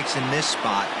 2 strikes in this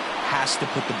spot, has to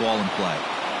put the ball in play.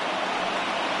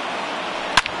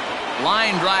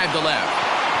 Line drive to left.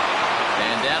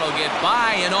 And that'll get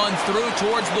by and on through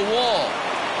towards the wall.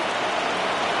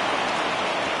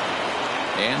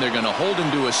 And they're going to hold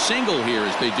him to a single here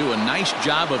as they do a nice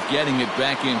job of getting it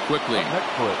back in quickly.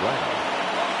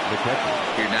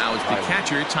 Here now is the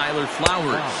catcher, Tyler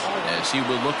Flowers, as he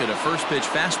will look at a first pitch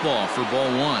fastball for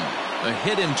ball 1. A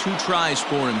hit in 2 tries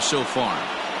for him so far.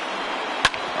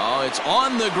 Oh, it's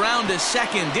on the ground to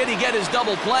second. Did he get his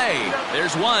double play?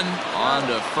 There's one. On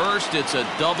to first, it's a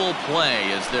double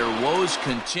play as their woes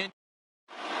continue.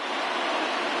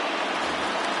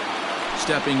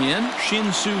 Stepping in,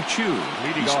 Shin-Soo Choo.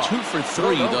 He's 2 for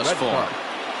 3 thus far.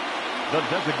 The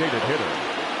designated hitter.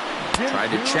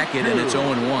 Tried to check it, and it's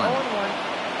 0-1.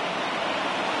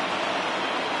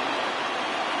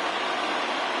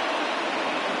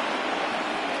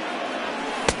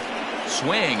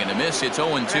 Swing and a miss. It's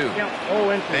 0-2.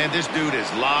 Man, this dude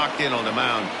is locked in on the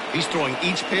mound. He's throwing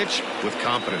each pitch with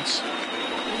confidence.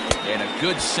 And a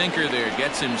good sinker there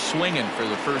gets him swinging for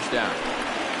the first out.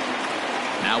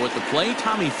 Now with the play,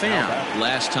 Tommy Pham.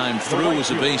 Last time through was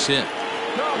a base hit.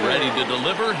 Ready to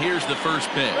deliver. Here's the first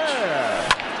pitch.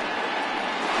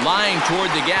 Line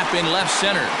toward the gap in left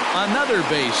center. Another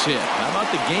base hit. How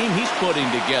about the game he's putting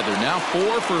together? Now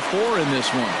 4 for 4 in this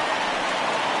one.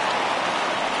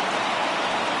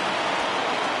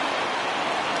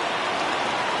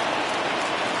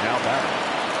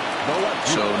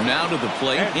 So now to the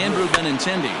plate, Andrew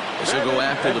Benintendi. As he'll go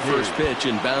after the first pitch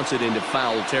and bounce it into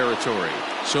foul territory.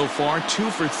 So far,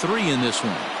 2 for 3 in this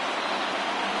one.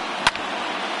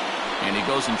 And he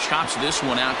goes and chops this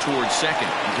one out towards second.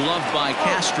 Gloved by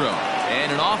Castro.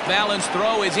 And an off-balance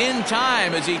throw is in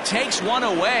time as he takes one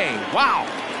away. Wow.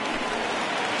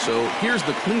 So here's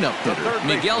the cleanup hitter,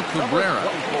 Miguel Cabrera.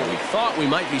 We thought we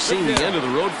might be seeing the end of the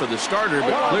road for the starter,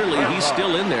 but clearly he's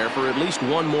still in there for at least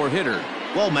one more hitter.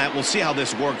 Well, Matt, we'll see how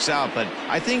this works out, but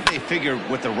I think they figured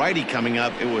with the righty coming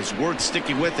up, it was worth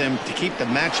sticking with him to keep the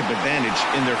matchup advantage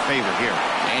in their favor here.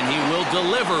 And he will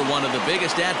deliver one of the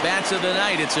biggest at-bats of the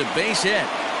night. It's a base hit.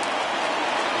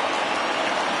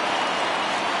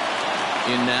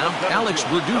 In now, Alex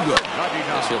Verdugo.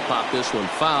 As he'll pop this one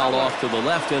foul off to the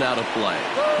left and out of play.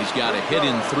 He's got a hit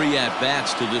in 3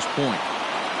 at-bats to this point.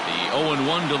 The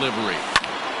 0-1 delivery.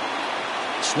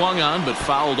 Swung on but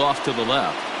fouled off to the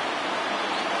left.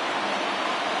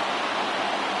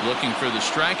 Looking for the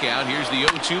strikeout. Here's the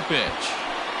 0-2 pitch.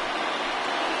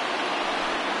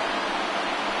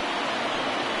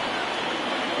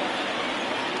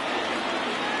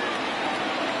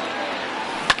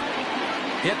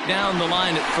 Hit down the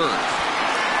line at first.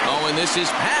 Oh, and this is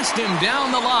past him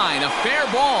down the line. A fair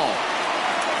ball.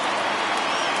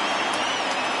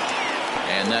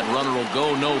 And that runner will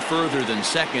go no further than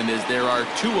second as there are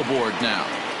 2 aboard now.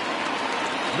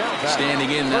 Standing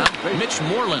in now, Mitch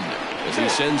Moreland, as he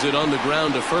sends it on the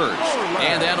ground to first.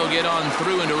 And that'll get on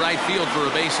through into right field for a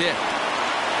base hit.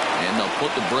 And they'll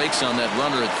put the brakes on that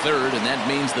runner at third, and that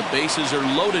means the bases are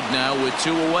loaded now with 2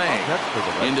 away.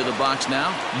 Into the box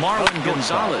now, Marlon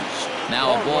Gonzalez.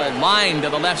 Now a ball lined to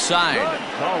the left side,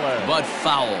 but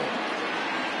foul.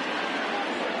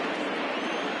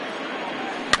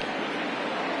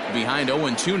 Behind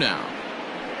 0-2 now.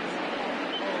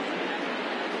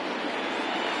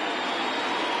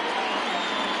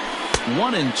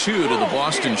 One and 2 to the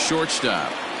Boston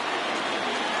shortstop.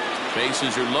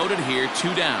 Bases are loaded here,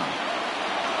 2 down.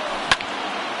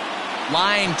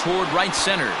 Line toward right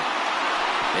center.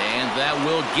 And that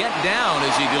will get down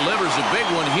as he delivers a big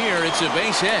one here. It's a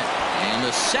base hit. And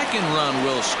the second run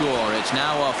will score. It's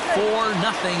now a 4-0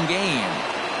 game.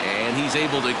 And he's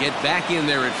able to get back in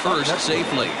there at first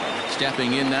safely.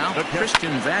 Stepping in now,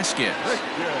 Christian Vasquez.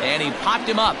 And he popped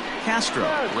him up. Castro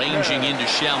ranging into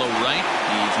shallow right.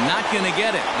 He's not going to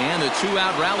get it. And the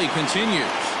 2-out rally continues.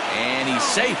 And he's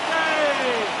safe.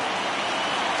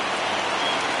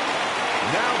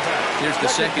 Here's the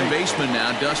second baseman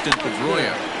now, Dustin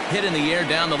Pedroia. Hit in the air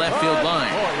down the left field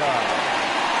line.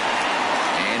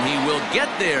 And he will get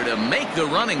there to make the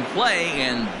running play,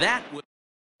 and that will...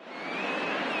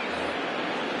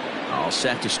 All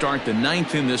set to start the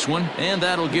 9th in this one, and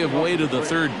that'll give way to the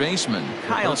third baseman,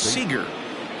 Kyle Seager.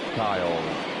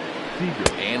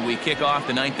 And we kick off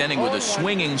the 9th inning with a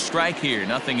swinging strike here,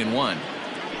 0-1.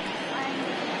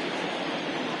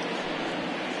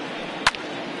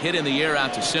 Hit in the air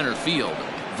out to center field.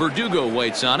 Verdugo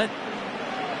waits on it.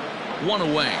 One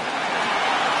away.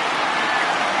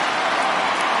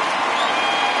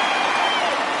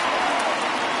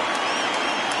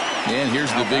 And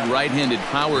here's the big right-handed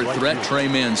power threat, Trey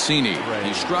Mancini.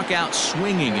 He struck out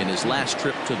swinging in his last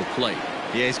trip to the plate.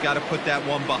 Yeah, he's got to put that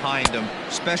one behind him,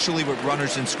 especially with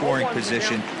runners in scoring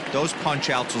position. Those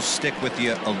punch-outs will stick with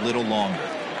you a little longer.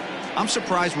 I'm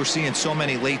surprised we're seeing so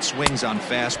many late swings on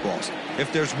fastballs.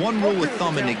 If there's one rule of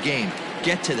thumb in the game,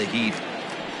 get to the heat.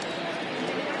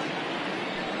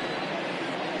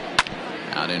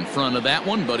 Out in front of that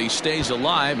one, but he stays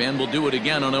alive and will do it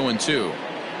again on 0-2.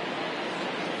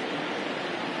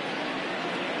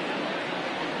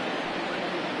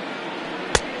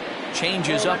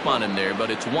 Changes up on him there, but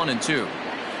it's 1-2.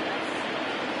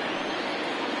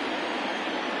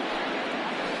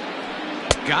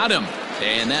 Got him.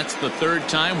 And that's the third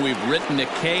time we've written a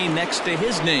K next to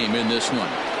his name in this one.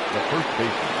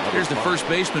 Here's the first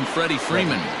baseman, Freddie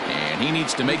Freeman, and he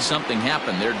needs to make something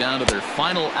happen. They're down to their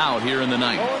final out here in the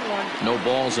ninth. No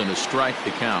balls and a strike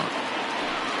to count.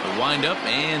 The windup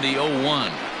and the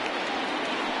 0-1.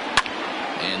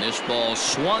 And this ball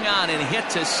swung on and hit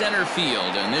to center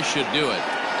field, and this should do it.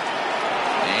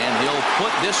 And he'll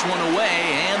put this one away,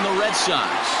 and the Red Sox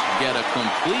get a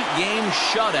complete game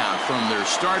shutout from their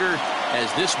starter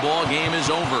as this ball game is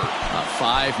over. A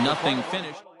 5-0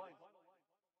 finish.